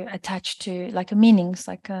tend to attach to, like meanings,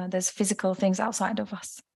 like there's physical things outside of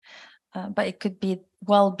us. But it could be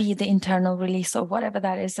the internal release of whatever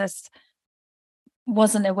that is that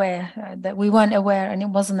wasn't aware, that we weren't aware, and it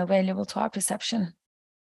wasn't available to our perception.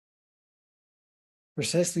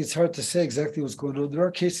 Precisely, it's hard to say exactly what's going on. There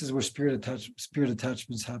are cases where spirit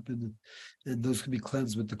attachments happen, and those can be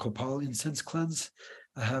cleansed with the copal incense cleanse.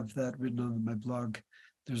 I have that written on my blog.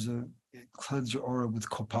 There's a cleanser aura with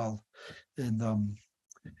copal, and I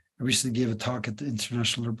recently gave a talk at the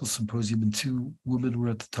International Herbal Symposium, and two women were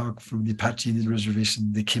at the talk from the Apache Indian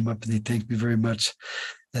Reservation. They came up and they thanked me very much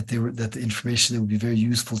that the information that would be very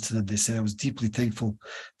useful to them. They said I was deeply thankful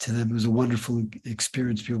to them. It was a wonderful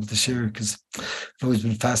experience to be able to share, because I've always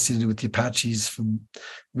been fascinated with the Apaches from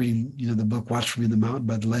reading, the book Watch for Me in the Mountain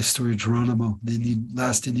by the life story of Geronimo, the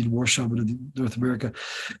last Indian war shaman of North America.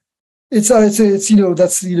 It's that's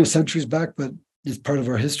centuries back, but it's part of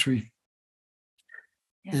our history.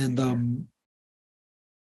 Yeah. And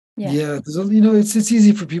it's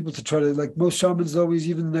easy for people to try to, like most shamans always,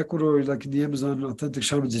 even in Ecuador, like in the Amazon, authentic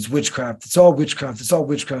shamans, it's witchcraft. It's all witchcraft,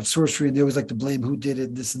 sorcery, and they always like to blame who did it,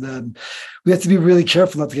 and this and that. And we have to be really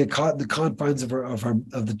careful not to get caught in the confines of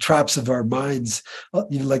the traps of our minds.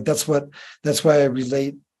 That's why I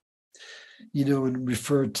relate, and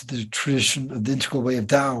refer to the tradition of the integral way of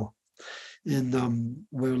Tao, and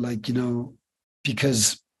where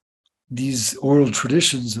because these oral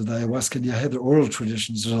traditions of the ayahuasca and yahe, they're oral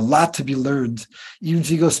traditions. There's a lot to be learned. Even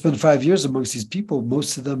if you go spend 5 years amongst these people,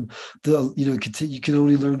 most of them, you can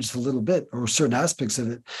only learn just a little bit or certain aspects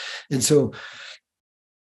of it. And so,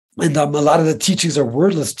 a lot of the teachings are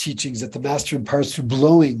wordless teachings that the master imparts through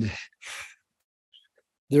blowing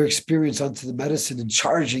their experience onto the medicine and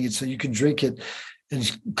charging it so you can drink it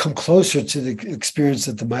and come closer to the experience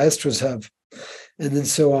that the maestros have. And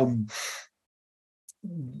then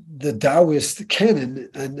the Taoist canon,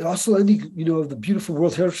 and also any, of the beautiful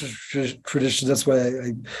world heritage traditions. That's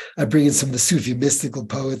why I bring in some of the Sufi mystical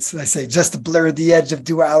poets. I say just to blur the edge of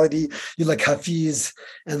duality, you like Hafiz,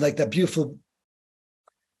 and like that beautiful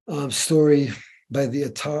story by the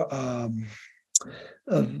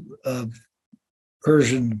of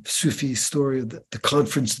Persian Sufi story of the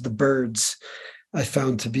conference of the birds. I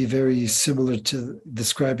found to be very similar to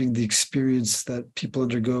describing the experience that people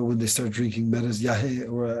undergo when they start drinking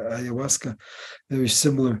yahe or ayahuasca. Very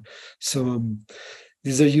similar. So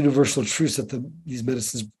these are universal truths that these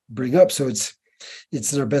medicines bring up. So it's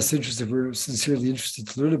in our best interest, if we're sincerely interested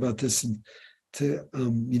to learn about this, and to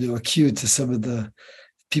acute to some of the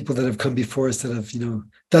people that have come before us that have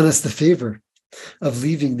done us the favor of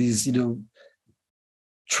leaving these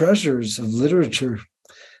treasures of literature.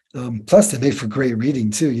 Plus, they make for great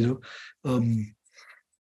reading too,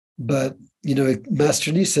 But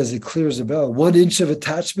Master Nee says it clear as a bell. 1 inch of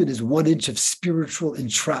attachment is 1 inch of spiritual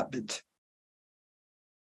entrapment.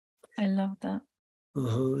 I love that.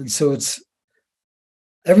 And so it's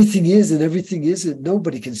everything is and everything isn't.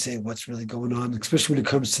 Nobody can say what's really going on, especially when it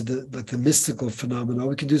comes to the mystical phenomena. All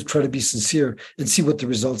we can do is try to be sincere and see what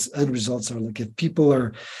the end results are. Like if people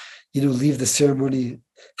are, leave the ceremony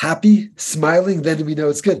happy, smiling, then we know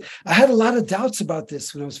it's good. I had a lot of doubts about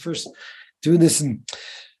this when I was first doing this, and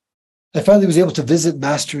I finally was able to visit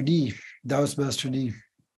Master Nee, Taoist Master Nee,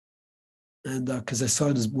 and because I saw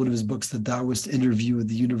in one of his books, the Taoist Interview with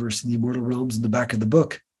the Universe and the Immortal Realms, in the back of the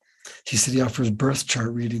book, he said he offers birth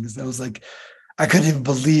chart readings. I was like, I couldn't even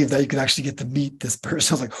believe that you could actually get to meet this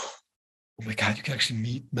person. I was like, oh my God, you can actually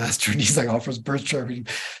meet Master. And he's like, offers birth chart reading.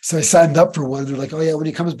 So I signed up for one. They're like, oh yeah, when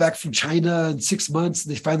he comes back from China in 6 months,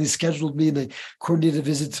 they finally scheduled me, and they coordinated a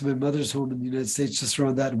visit to my mother's home in the United States just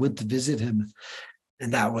around that, and went to visit him.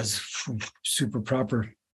 And that was super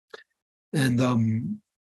proper. And,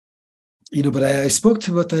 but I spoke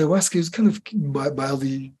to him about the ayahuasca. He was kind of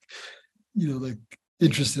mildly, like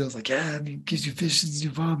interested. I was like, yeah, it gives you visions, you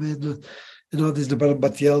vomit, and all these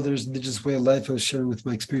about the elders, indigenous way of life. I was sharing with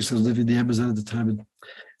my experience. I was living in the Amazon at the time,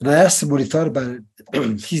 and I asked him what he thought about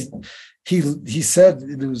it. he said,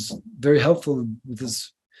 and it was very helpful with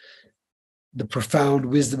the profound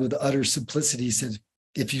wisdom of the utter simplicity. He said,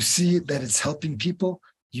 if you see that it's helping people,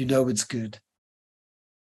 it's good.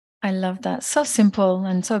 I love that. So simple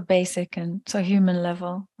and so basic and so human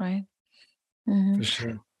level, right? Mm-hmm. For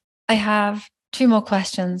sure. I have 2 more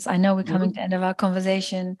questions. I know we're coming to the end of our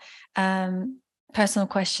conversation. Personal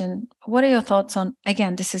question. What are your thoughts on,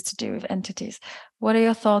 again, this is to do with entities. What are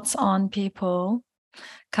your thoughts on people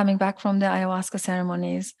coming back from the ayahuasca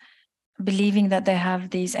ceremonies, believing that they have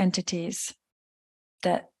these entities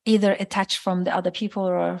that either attach from the other people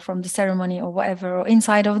or from the ceremony or whatever, or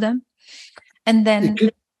inside of them? And then,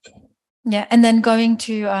 and then going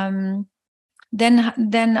to,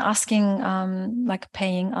 then asking, like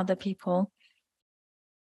paying other people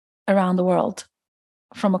around the world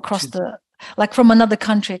from across from another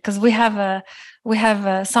country, because we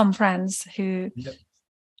have some friends who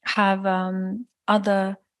have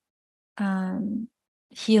other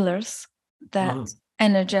healers that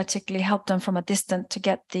energetically help them from a distance to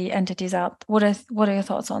get the entities out. What are your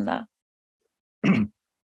thoughts on that?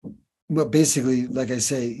 Well, basically, like I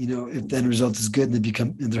say, if the end result is good and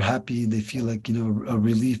they're happy and they feel like, a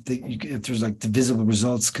relief, if there's like the visible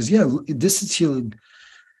results, because distance healing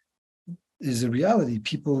is a reality.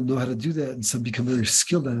 People know how to do that, and some become very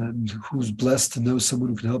skilled at it. And who's blessed to know someone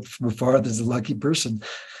who can help from afar, there's a lucky person.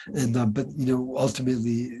 And but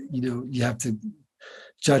ultimately, you have to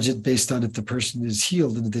judge it based on if the person is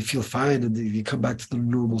healed and if they feel fine and they come back to their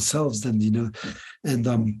normal selves. Then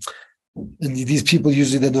and these people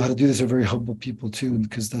usually that know how to do this are very humble people too,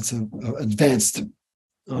 because that's an advanced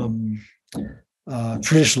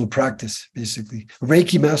traditional practice. Basically,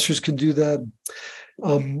 Reiki masters can do that.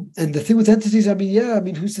 And the thing with entities,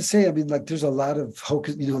 who's to say? Like there's a lot of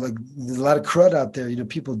hocus, like there's a lot of crud out there.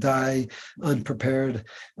 People die unprepared.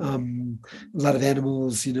 A lot of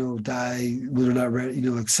animals, die when they're not ready.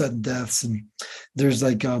 Like sudden deaths, and there's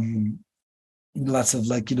like lots of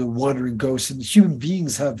wandering ghosts. And human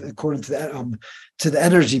beings have, according to the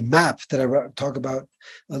energy map that I talk about,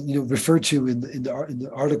 refer to in the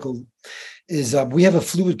article, is we have a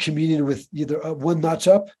fluid communion with either one notch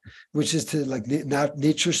up, which is to like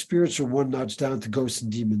nature spirits, or one notch down to ghosts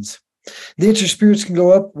and demons. Nature spirits can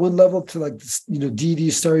go up one level to like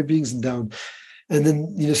deities, starry beings, and down. And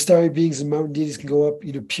then starry beings and mountain deities can go up,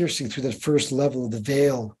 piercing through that first level of the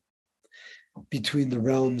veil between the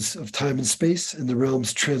realms of time and space and the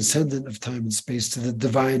realms transcendent of time and space to the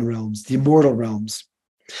divine realms, the immortal realms.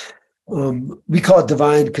 We call it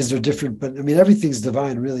divine because they're different, but I mean, everything's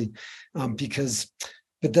divine really. But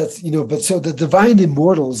that's, but so the divine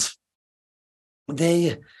immortals,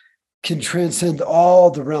 they can transcend all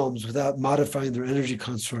the realms without modifying their energy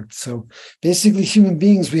construct. So basically, human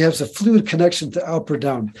beings, we have a fluid connection to up or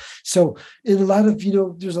down. So in a lot of,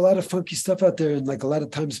 there's a lot of funky stuff out there. And like a lot of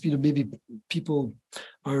times, maybe people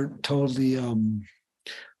aren't totally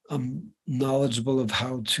knowledgeable of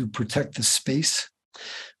how to protect the space,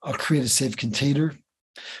 create a safe container,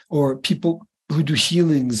 or people who do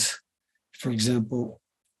healings, for example,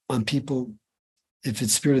 on people, if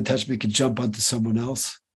it's spirit attachment, could jump onto someone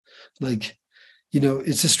else. Like,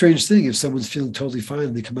 it's a strange thing if someone's feeling totally fine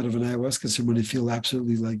and they come out of an ayahuasca ceremony, they feel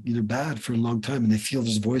absolutely bad for a long time, and they feel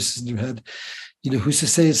there's voices in their head. Who's to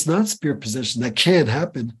say it's not spirit possession? That can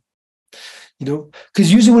happen.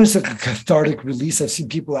 Because usually when it's like a cathartic release, I've seen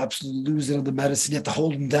people absolutely lose it on the medicine. You have to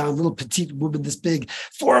hold them down. Little petite woman this big,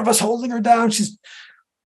 4 of us holding her down. She's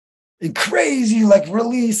and crazy,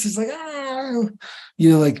 release. It's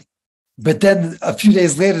but then a few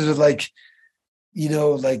days later, they're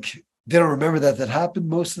they don't remember that happened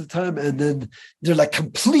most of the time. And then they're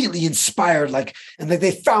completely inspired,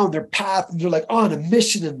 they found their path and they're on a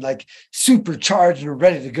mission and supercharged and are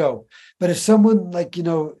ready to go. But if someone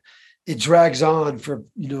it drags on for,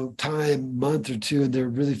 time, month or two, and they're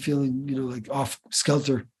really feeling, off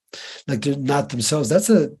skelter, they're not themselves.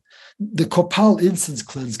 The copal incense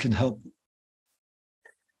cleanse can help.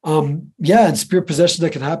 And spirit possession,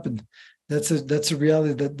 that can happen. That's a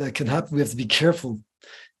reality that can happen. We have to be careful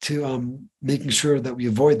to making sure that we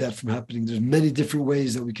avoid that from happening. There's many different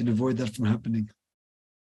ways that we can avoid that from happening.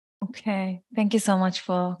 Okay, thank you so much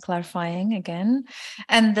for clarifying again.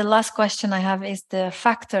 And the last question I have is the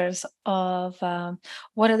factors of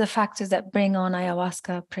what are the factors that bring on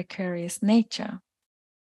ayahuasca precarious nature?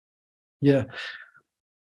 Yeah.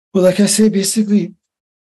 Well, like I say, basically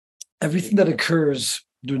everything that occurs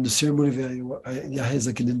during the ceremony of ayahuasca is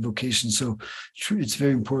like an invocation. So it's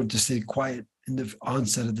very important to stay quiet in the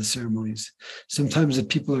onset of the ceremonies. Sometimes if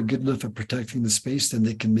people are good enough at protecting the space, then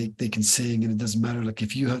they can sing, and it doesn't matter.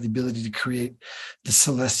 If you have the ability to create the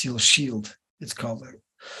celestial shield, it's called,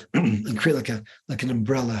 and create an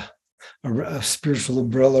umbrella, a spiritual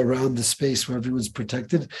umbrella around the space where everyone's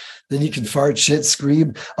protected, then you can fart, shit,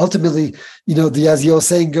 scream. Ultimately, as the old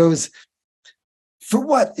saying goes, for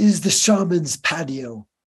what is the shaman's patio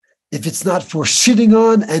if it's not for shitting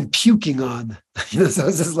on and puking on? So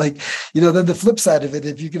it's just then the flip side of it,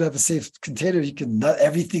 if you can have a safe container, not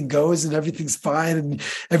everything goes and everything's fine, and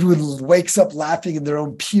everyone wakes up laughing in their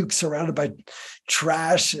own puke, surrounded by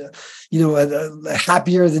trash,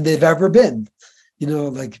 happier than they've ever been,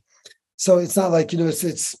 so it's not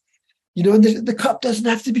it's and the cup doesn't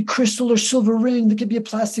have to be crystal or silver ring. There could be a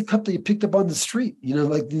plastic cup that you picked up on the street,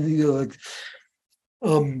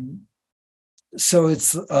 so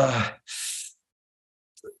it's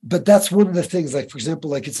but that's one of the things, for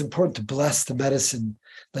example, it's important to bless the medicine,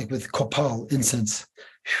 with copal incense.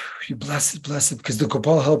 You bless it because the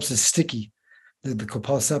copal helps is sticky. The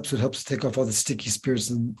copal sapwood helps to take off all the sticky spirits,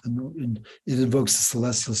 and it invokes the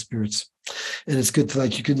celestial spirits. And it's good to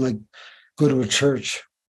you can go to a church,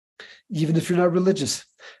 even if you're not religious.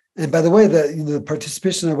 And by the way, the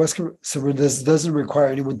participation in ayahuasca ceremony doesn't require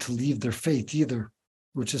anyone to leave their faith either,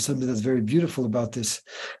 which is something that's very beautiful about this.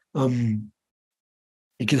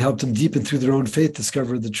 It can help them deepen through their own faith,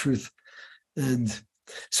 discover the truth. And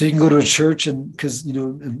so you can go to a church and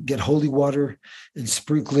get holy water and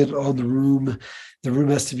sprinkle it on the room. The room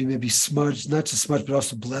has to be maybe smudged, not just smudged, but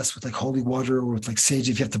also blessed with holy water or with sage.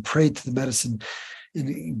 If you have to pray to the medicine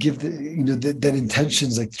and give that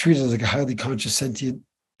intentions, treat it like a highly conscious sentient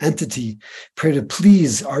entity, pray to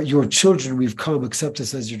please your children, we've come, accept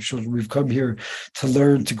us as your children, we've come here to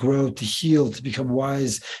learn, to grow, to heal, to become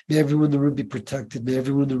wise. May everyone in the room be protected, may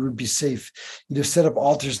everyone in the room be safe. Set up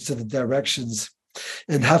altars to the directions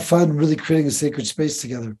and have fun really creating a sacred space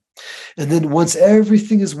together. And then once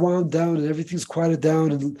everything is wound down and everything's quieted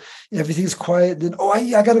down and everything's quiet, then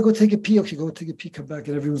I gotta go take a pee. Okay, go take a pee, come back,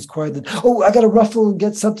 and everyone's quiet. Then I gotta ruffle and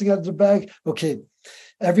get something out of the bag. Okay,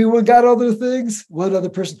 everyone got all their things. One other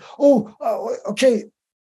person. Okay.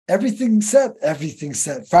 Everything's set.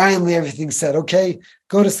 Finally, everything's set. Okay.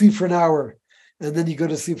 Go to sleep for an hour. And then you go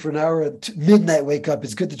to sleep for an hour. At midnight, wake up.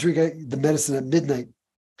 It's good to drink the medicine at midnight.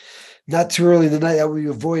 not too early in the night. That way you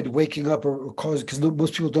avoid waking up or cause, because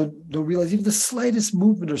most people don't realize even the slightest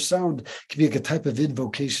movement or sound can be like a type of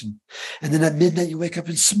invocation. And then at midnight you wake up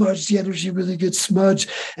and smudge the energy, really good smudge.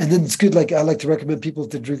 And then it's good. Like I like to recommend people, if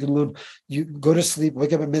they're drinking alone, you go to sleep,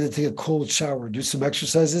 wake up at midnight, take a cold shower, do some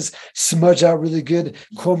exercises, smudge out really good,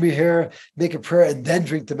 comb your hair, make a prayer, and then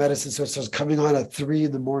drink the medicine so it starts coming on at 3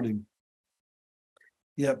 a.m.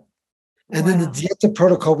 Yep. And then the Wow. Dieta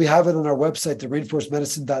protocol, we have it on our website,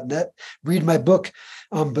 therainforestmedicine.net. Read my book,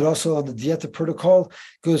 but also on the Dieta protocol,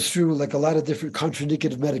 goes through like a lot of different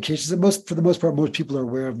contraindicative medications that for the most part, most people are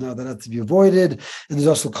aware of now that have to be avoided. And there's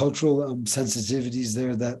also cultural sensitivities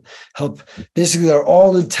there that help. Basically, they're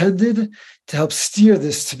all intended to help steer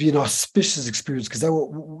this to be an auspicious experience, because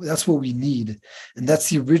that's what we need. And that's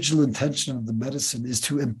the original intention of the medicine, is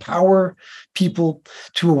to empower people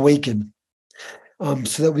to awaken.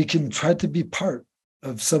 So that we can try to be part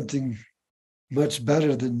of something much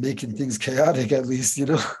better than making things chaotic, at least,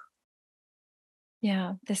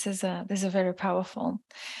 Yeah, this is very powerful.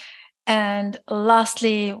 And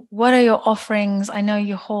lastly, what are your offerings? I know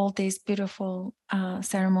you hold these beautiful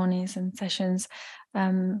ceremonies and sessions.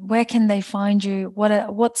 Where can they find you?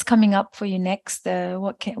 What's coming up for you next?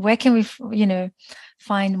 Where can we,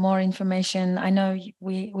 find more information? I know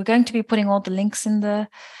we're going to be putting all the links in the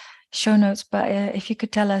show notes, but if you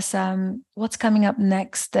could tell us what's coming up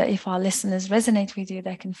next, if our listeners resonate with you,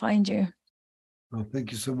 they can find you. Oh, thank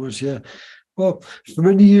you so much. Yeah. Well, for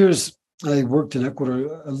many years, I worked in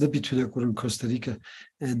Ecuador. I lived between Ecuador and Costa Rica,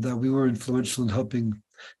 and we were influential in helping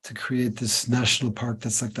to create this national park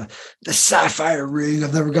that's like the sapphire ring.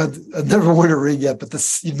 I've never worn a ring yet, but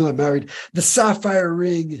even though I'm married, the sapphire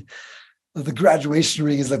ring, the graduation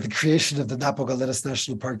ring, is like the creation of the Napo Galeras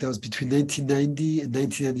National Park. That was between 1990 and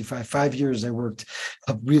 1995. 5 years I worked,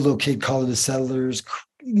 helped relocate colonist settlers,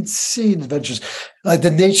 insane adventures. Like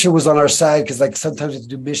the nature was on our side, because like sometimes we had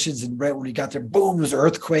to do missions, and right when we got there, boom, there was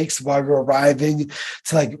earthquakes while we were arriving.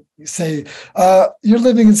 To like say, you're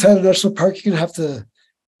living inside a national park, you're gonna have to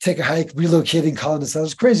take a hike, relocating colonists. That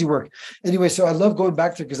was crazy work. Anyway, so I love going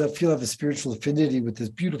back there because I feel I have a spiritual affinity with this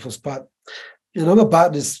beautiful spot. And I'm a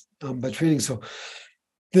botanist by training. So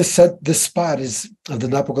this spot is the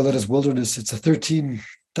Napo Galeras Wilderness. It's a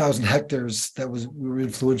 13,000 hectares we were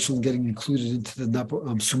influential in getting included into the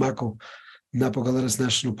Sumaco Napo Galeras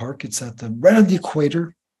National Park. It's at right on the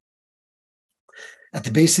equator, at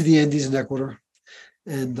the base of the Andes in Ecuador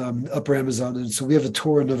and Upper Amazon. And so we have a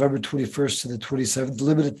tour on November 21st to the 27th,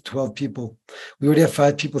 limited to 12 people. We already have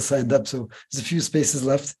 5 people signed up, so there's a few spaces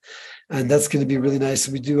left. And that's going to be really nice.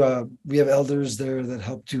 And we have elders there that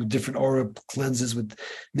help do different aura cleanses with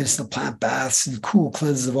medicinal plant baths and cool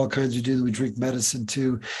cleanses of all kinds. We drink medicine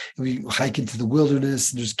too. And we hike into the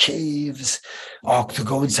wilderness, and there's caves. To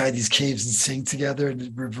go inside these caves and sing together, and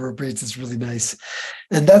it reverberates. It's really nice.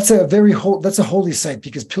 And that's a holy site,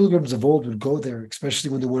 because pilgrims of old would go there, especially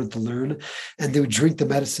when they wanted to learn, and they would drink the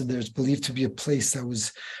medicine there. It's believed to be a place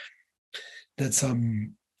that's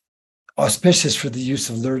auspicious for the use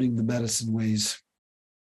of learning the medicine ways.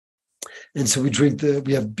 And so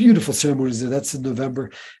we have beautiful ceremonies there. That's in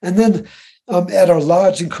November. And then at our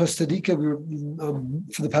lodge in Costa Rica, we were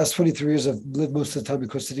for the past 23 years, I've lived most of the time in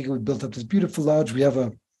Costa Rica. We built up this beautiful lodge. We have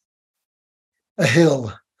a hill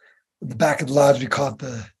at the back of the lodge. We call it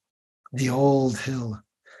the old hill,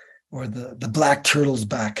 or the black turtle's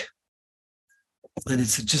back. And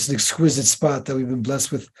it's just an exquisite spot that we've been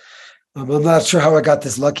blessed with. I'm not sure how I got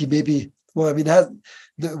this lucky. Maybe,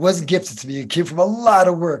 it wasn't gifted to me. It came from a lot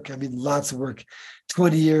of work. Lots of work.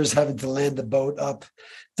 20 years having to land the boat up,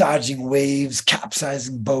 dodging waves,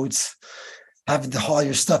 capsizing boats, having to haul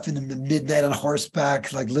your stuff in the midnight on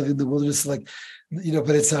horseback, like living in the wilderness, but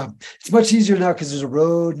it's much easier now because there's a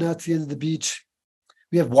road now to the end of the beach.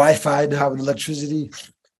 We have Wi-Fi now and electricity,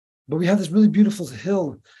 but we have this really beautiful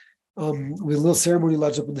hill with a little ceremony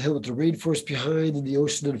lodge up on the hill with the rainforest behind and the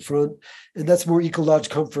ocean in front. And that's more eco-lodge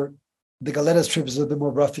comfort. The Galeras trip is a little bit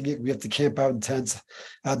more roughing it. We have to camp out in tents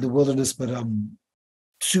out in the wilderness, but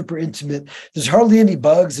super intimate. There's hardly any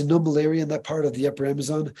bugs and no malaria in that part of the Upper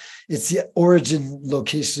Amazon. It's the origin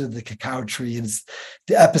location of the cacao tree, and it's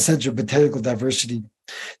the epicenter of botanical diversity.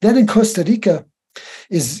 Then in Costa Rica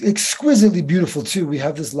is exquisitely beautiful too. We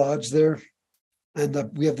have this lodge there, and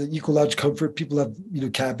we have the Eco Lodge Comfort. People have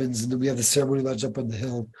cabins, and then we have the ceremony lodge up on the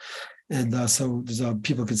hill, and so there's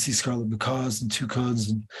people can see scarlet macaws and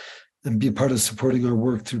toucans and be a part of supporting our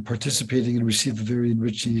work through participating and receive a very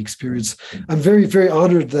enriching experience. I'm very, very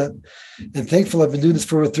honored and thankful. I've been doing this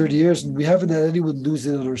for over 30 years, and we haven't had anyone lose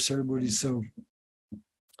in on our ceremonies. So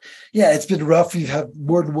yeah, it's been rough. We've had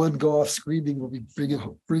more than one go off screaming when we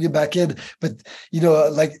bring it back in. But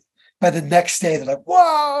by the next day, they're like,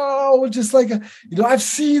 whoa, just like, I've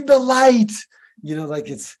seen the light, like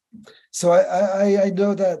it's, so I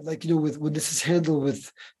know that, like, when this is handled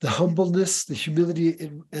with the humbleness, the humility,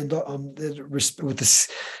 and with the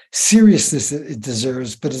seriousness it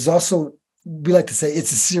deserves, but it's also, we like to say,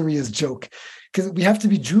 it's a serious joke, because we have to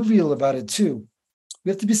be jovial about it too. We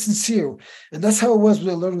have to be sincere. And that's how it was when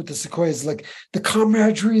I learned with the sequoias, like the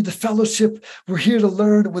camaraderie, the fellowship. We're here to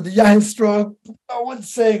learn. When the yang is strong, no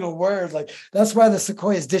one's saying a word. Like, that's why the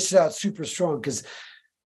sequoias dish it out super strong, because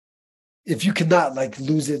if you cannot like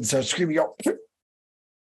lose it and start screaming,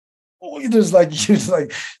 there's like,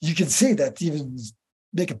 you can see that even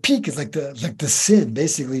make a peak is like the sin,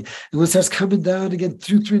 basically. And when it starts coming down again,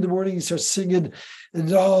 2-3 in the morning, you start singing, and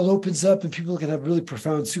it all opens up, and people can have really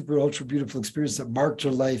profound, super ultra beautiful experience that marked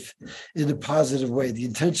their life in a positive way. The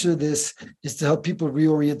intention of this is to help people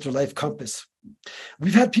reorient their life compass.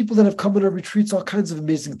 We've had people that have come on our retreats, all kinds of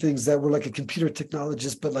amazing things, that were like a computer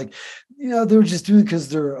technologist, but like, they were just doing it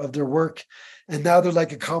because of their work. And now they're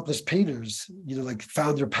like accomplished painters, like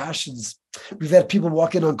found their passions. We've had people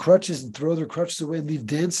walk in on crutches and throw their crutches away and leave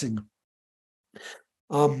dancing.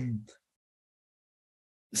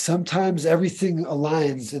 Sometimes everything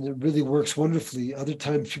aligns and it really works wonderfully. Other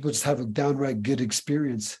times people just have a downright good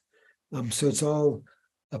experience. So it's all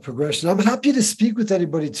a progression. I'm happy to speak with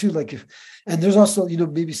anybody too. Like and there's also,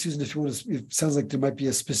 maybe Susan, if you want to, it sounds like there might be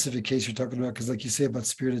a specific case you're talking about, because like you say about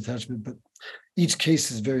spirit attachment, but each case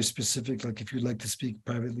is very specific. Like if you'd like to speak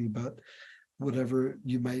privately about whatever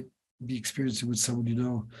you might be experiencing with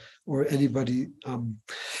someone, or anybody, I'm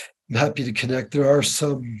happy to connect. There are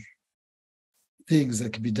some things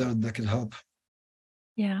that can be done that can help.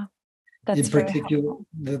 Yeah. That's in particular,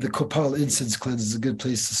 the Copal incense cleanse is a good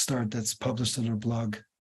place to start. That's published on our blog.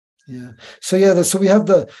 Yeah. So so we have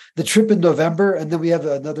the trip in November, and then we have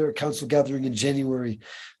another council gathering in January.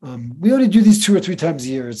 We only do these 2 or 3 times a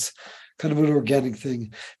year. It's kind of an organic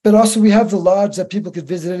thing. But also we have the lodge that people could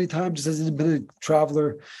visit anytime, just as an independent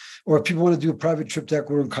traveler. Or if people want to do a private trip to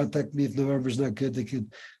Ecuador, and contact me. If November's not good,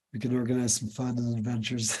 we can organize some fun and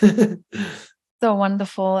adventures. So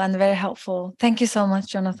wonderful and very helpful. Thank you so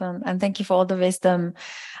much, Jonathon. And thank you for all the wisdom.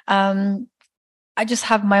 I just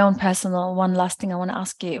have my own personal one last thing I want to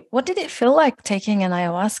ask you. What did it feel like taking an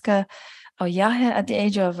ayahuasca or yahe at the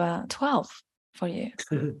age of 12 for you?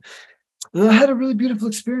 I had a really beautiful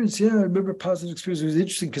experience. Yeah, I remember a positive experience. It was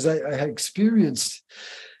interesting because I had experienced,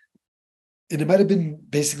 and it might have been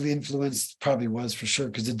basically influenced, probably was for sure,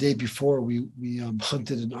 because the day before we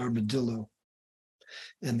hunted an armadillo.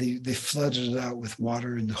 And they flooded it out with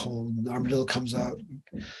water in the hole, and the armadillo comes out,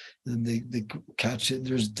 and they catch it, and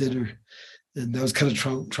there's dinner. And that was kind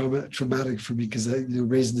of traumatic for me, because I,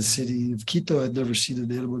 raised in the city of Quito, I'd never seen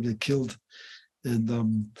an animal get killed. And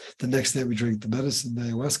the next night we drank the medicine, the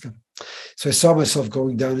ayahuasca. So I saw myself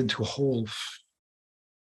going down into a hole,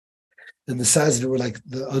 and the sides of it were like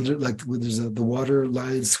when there's the water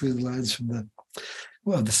lines, swing lines from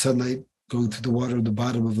the sunlight going through the water on the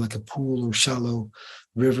bottom of like a pool or shallow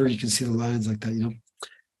river. You can see the lines like that,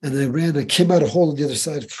 And then I came out a hole on the other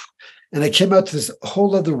side, and I came out to this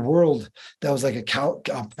whole other world that was like a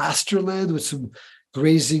pasture land with some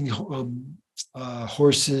grazing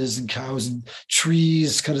horses and cows and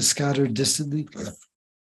trees kind of scattered distantly.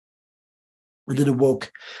 And then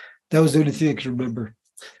awoke. That was the only thing I could remember.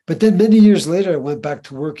 But then many years later, I went back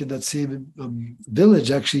to work in that same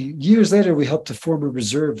village. Actually, years later, we helped to form a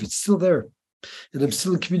reserve. It's still there. And I'm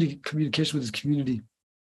still in communication with this community,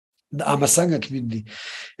 the Amasanga community.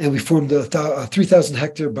 And we formed a 3,000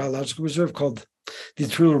 hectare biological reserve called the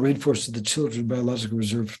Eternal Rainforest of the Children Biological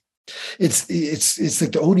Reserve. It's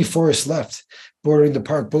like the only forest left bordering the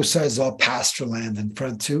park. Both sides all pasture land in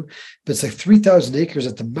front too. But it's like 3,000 acres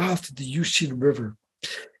at the mouth of the Yushin River.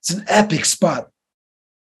 It's an epic spot.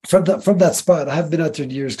 From that spot, I haven't been out there in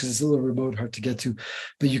years because it's a little remote, hard to get to,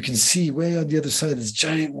 but you can see way on the other side this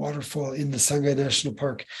giant waterfall in the Sangay National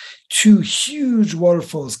Park. 2 huge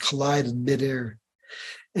waterfalls collide in midair.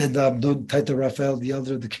 And Don Taita Rafael, the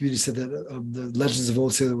elder of the community, said that the legends of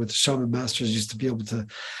old say that with the shaman masters used to be able to,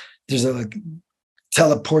 there's a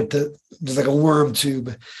teleport, there's like a worm tube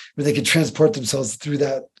where they can transport themselves through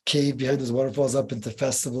that cave behind those waterfalls up into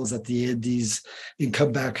festivals at the Andes and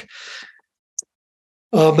come back.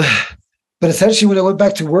 But essentially, when I went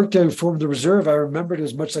back to work there and formed the reserve, I remembered it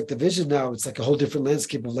was much like the vision now. It's like a whole different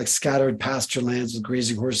landscape of like scattered pasture lands with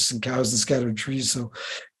grazing horses and cows and scattered trees. So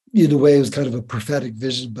in a way, it was kind of a prophetic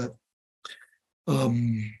vision. But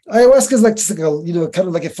Ayahuasca is like just like a, kind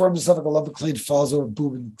of like it forms itself like a lava cone, falls over,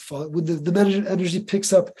 boom, and fall. When the energy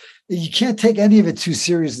picks up, you can't take any of it too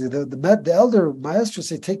seriously. The elder maestros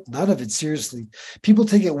say take none of it seriously. People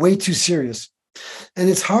take it way too serious, and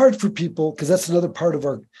it's hard for people because that's another part of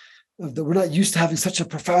that we're not used to having such a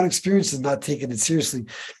profound experience and not taking it seriously.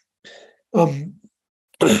 Um,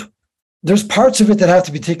 there's parts of it that have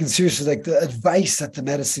to be taken seriously, like the advice that the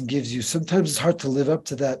medicine gives you. Sometimes it's hard to live up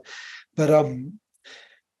to that, but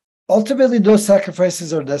ultimately, no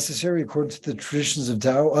sacrifices are necessary according to the traditions of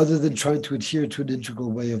Tao, other than trying to adhere to an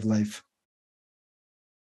integral way of life.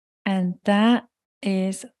 And that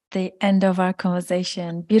is the end of our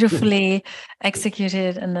conversation. Beautifully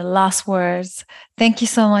executed in the last words. Thank you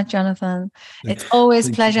so much, Jonathon. It's always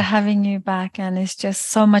a pleasure having you back, and it's just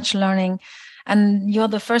so much learning. And you're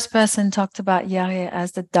the first person talked about Yare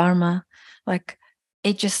as the Dharma. Like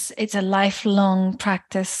it's a lifelong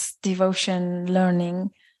practice, devotion,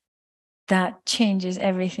 learning that changes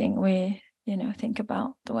everything we think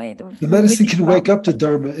about the way the medicine can wake up to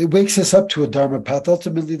Dharma. It wakes us up to a Dharma path.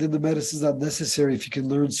 Ultimately, then the medicine is not necessary if you can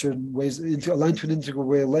learn certain ways aligned to an integral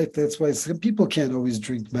way of life. That's why some people can't always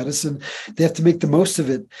drink medicine. They have to make the most of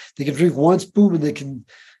it. They can drink once, boom, and they can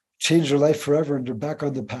change their life forever, and they're back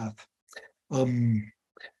on the path. In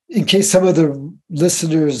case some of the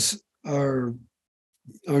listeners aren't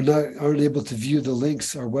able to view the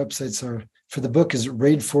links, our websites are for the book is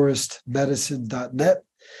rainforestmedicine.net,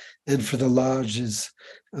 and for the lodge is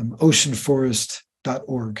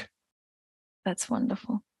oceanforest.org. That's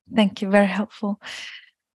wonderful. Thank you. Very helpful.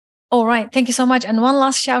 All right. Thank you so much. And one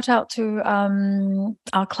last shout out to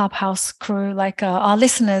our Clubhouse crew, like our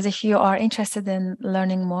listeners. If you are interested in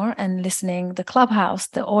learning more and listening, the Clubhouse,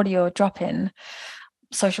 the audio drop-in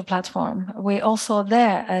social platform, we're also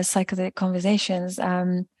there as Psychedelic Conversations.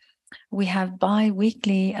 We have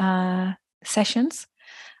bi-weekly sessions,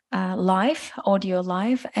 live, audio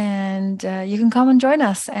live, and you can come and join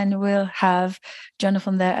us, and we'll have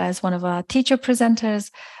Jonathon there as one of our teacher presenters,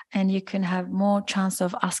 and you can have more chance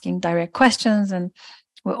of asking direct questions, and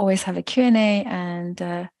we'll always have a Q&A, and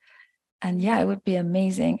yeah, it would be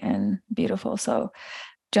amazing and beautiful. So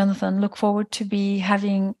Jonathon, look forward to be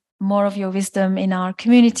having more of your wisdom in our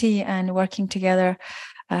community and working together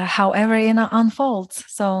however it unfolds.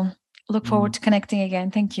 So look forward to connecting again.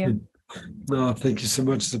 Thank you. No, thank you so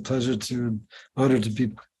much. It's a pleasure and honor to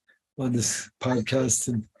be on this podcast,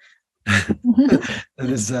 and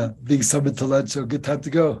it's being summoned to lunch, so good time to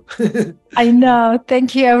go. I know.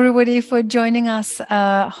 Thank you, everybody, for joining us.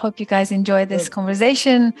 Hope you guys enjoyed this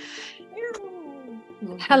conversation.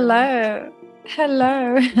 Hello.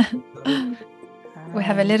 We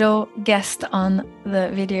have a little guest on the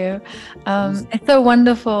video. It's so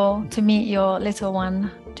wonderful to meet your little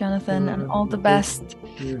one, Jonathon, and all the best.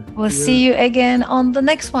 We'll see you again on the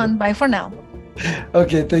next one. Bye for now.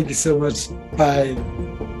 Okay, thank you so much. Bye.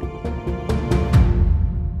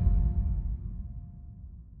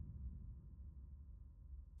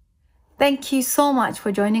 Thank you so much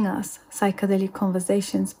for joining us. Psychedelic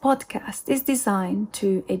Conversations podcast is designed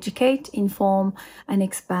to educate, inform, and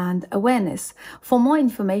expand awareness. For more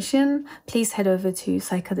information, please head over to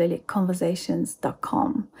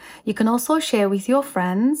psychedelicconversations.com. You can also share with your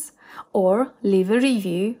friends or leave a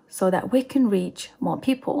review so that we can reach more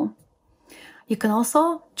people. You can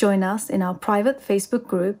also join us in our private Facebook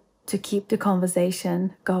group to keep the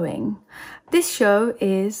conversation going. This show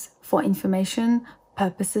is for information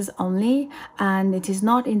purposes only, and it is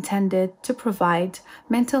not intended to provide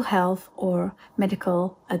mental health or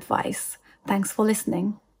medical advice. Thanks for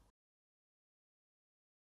listening.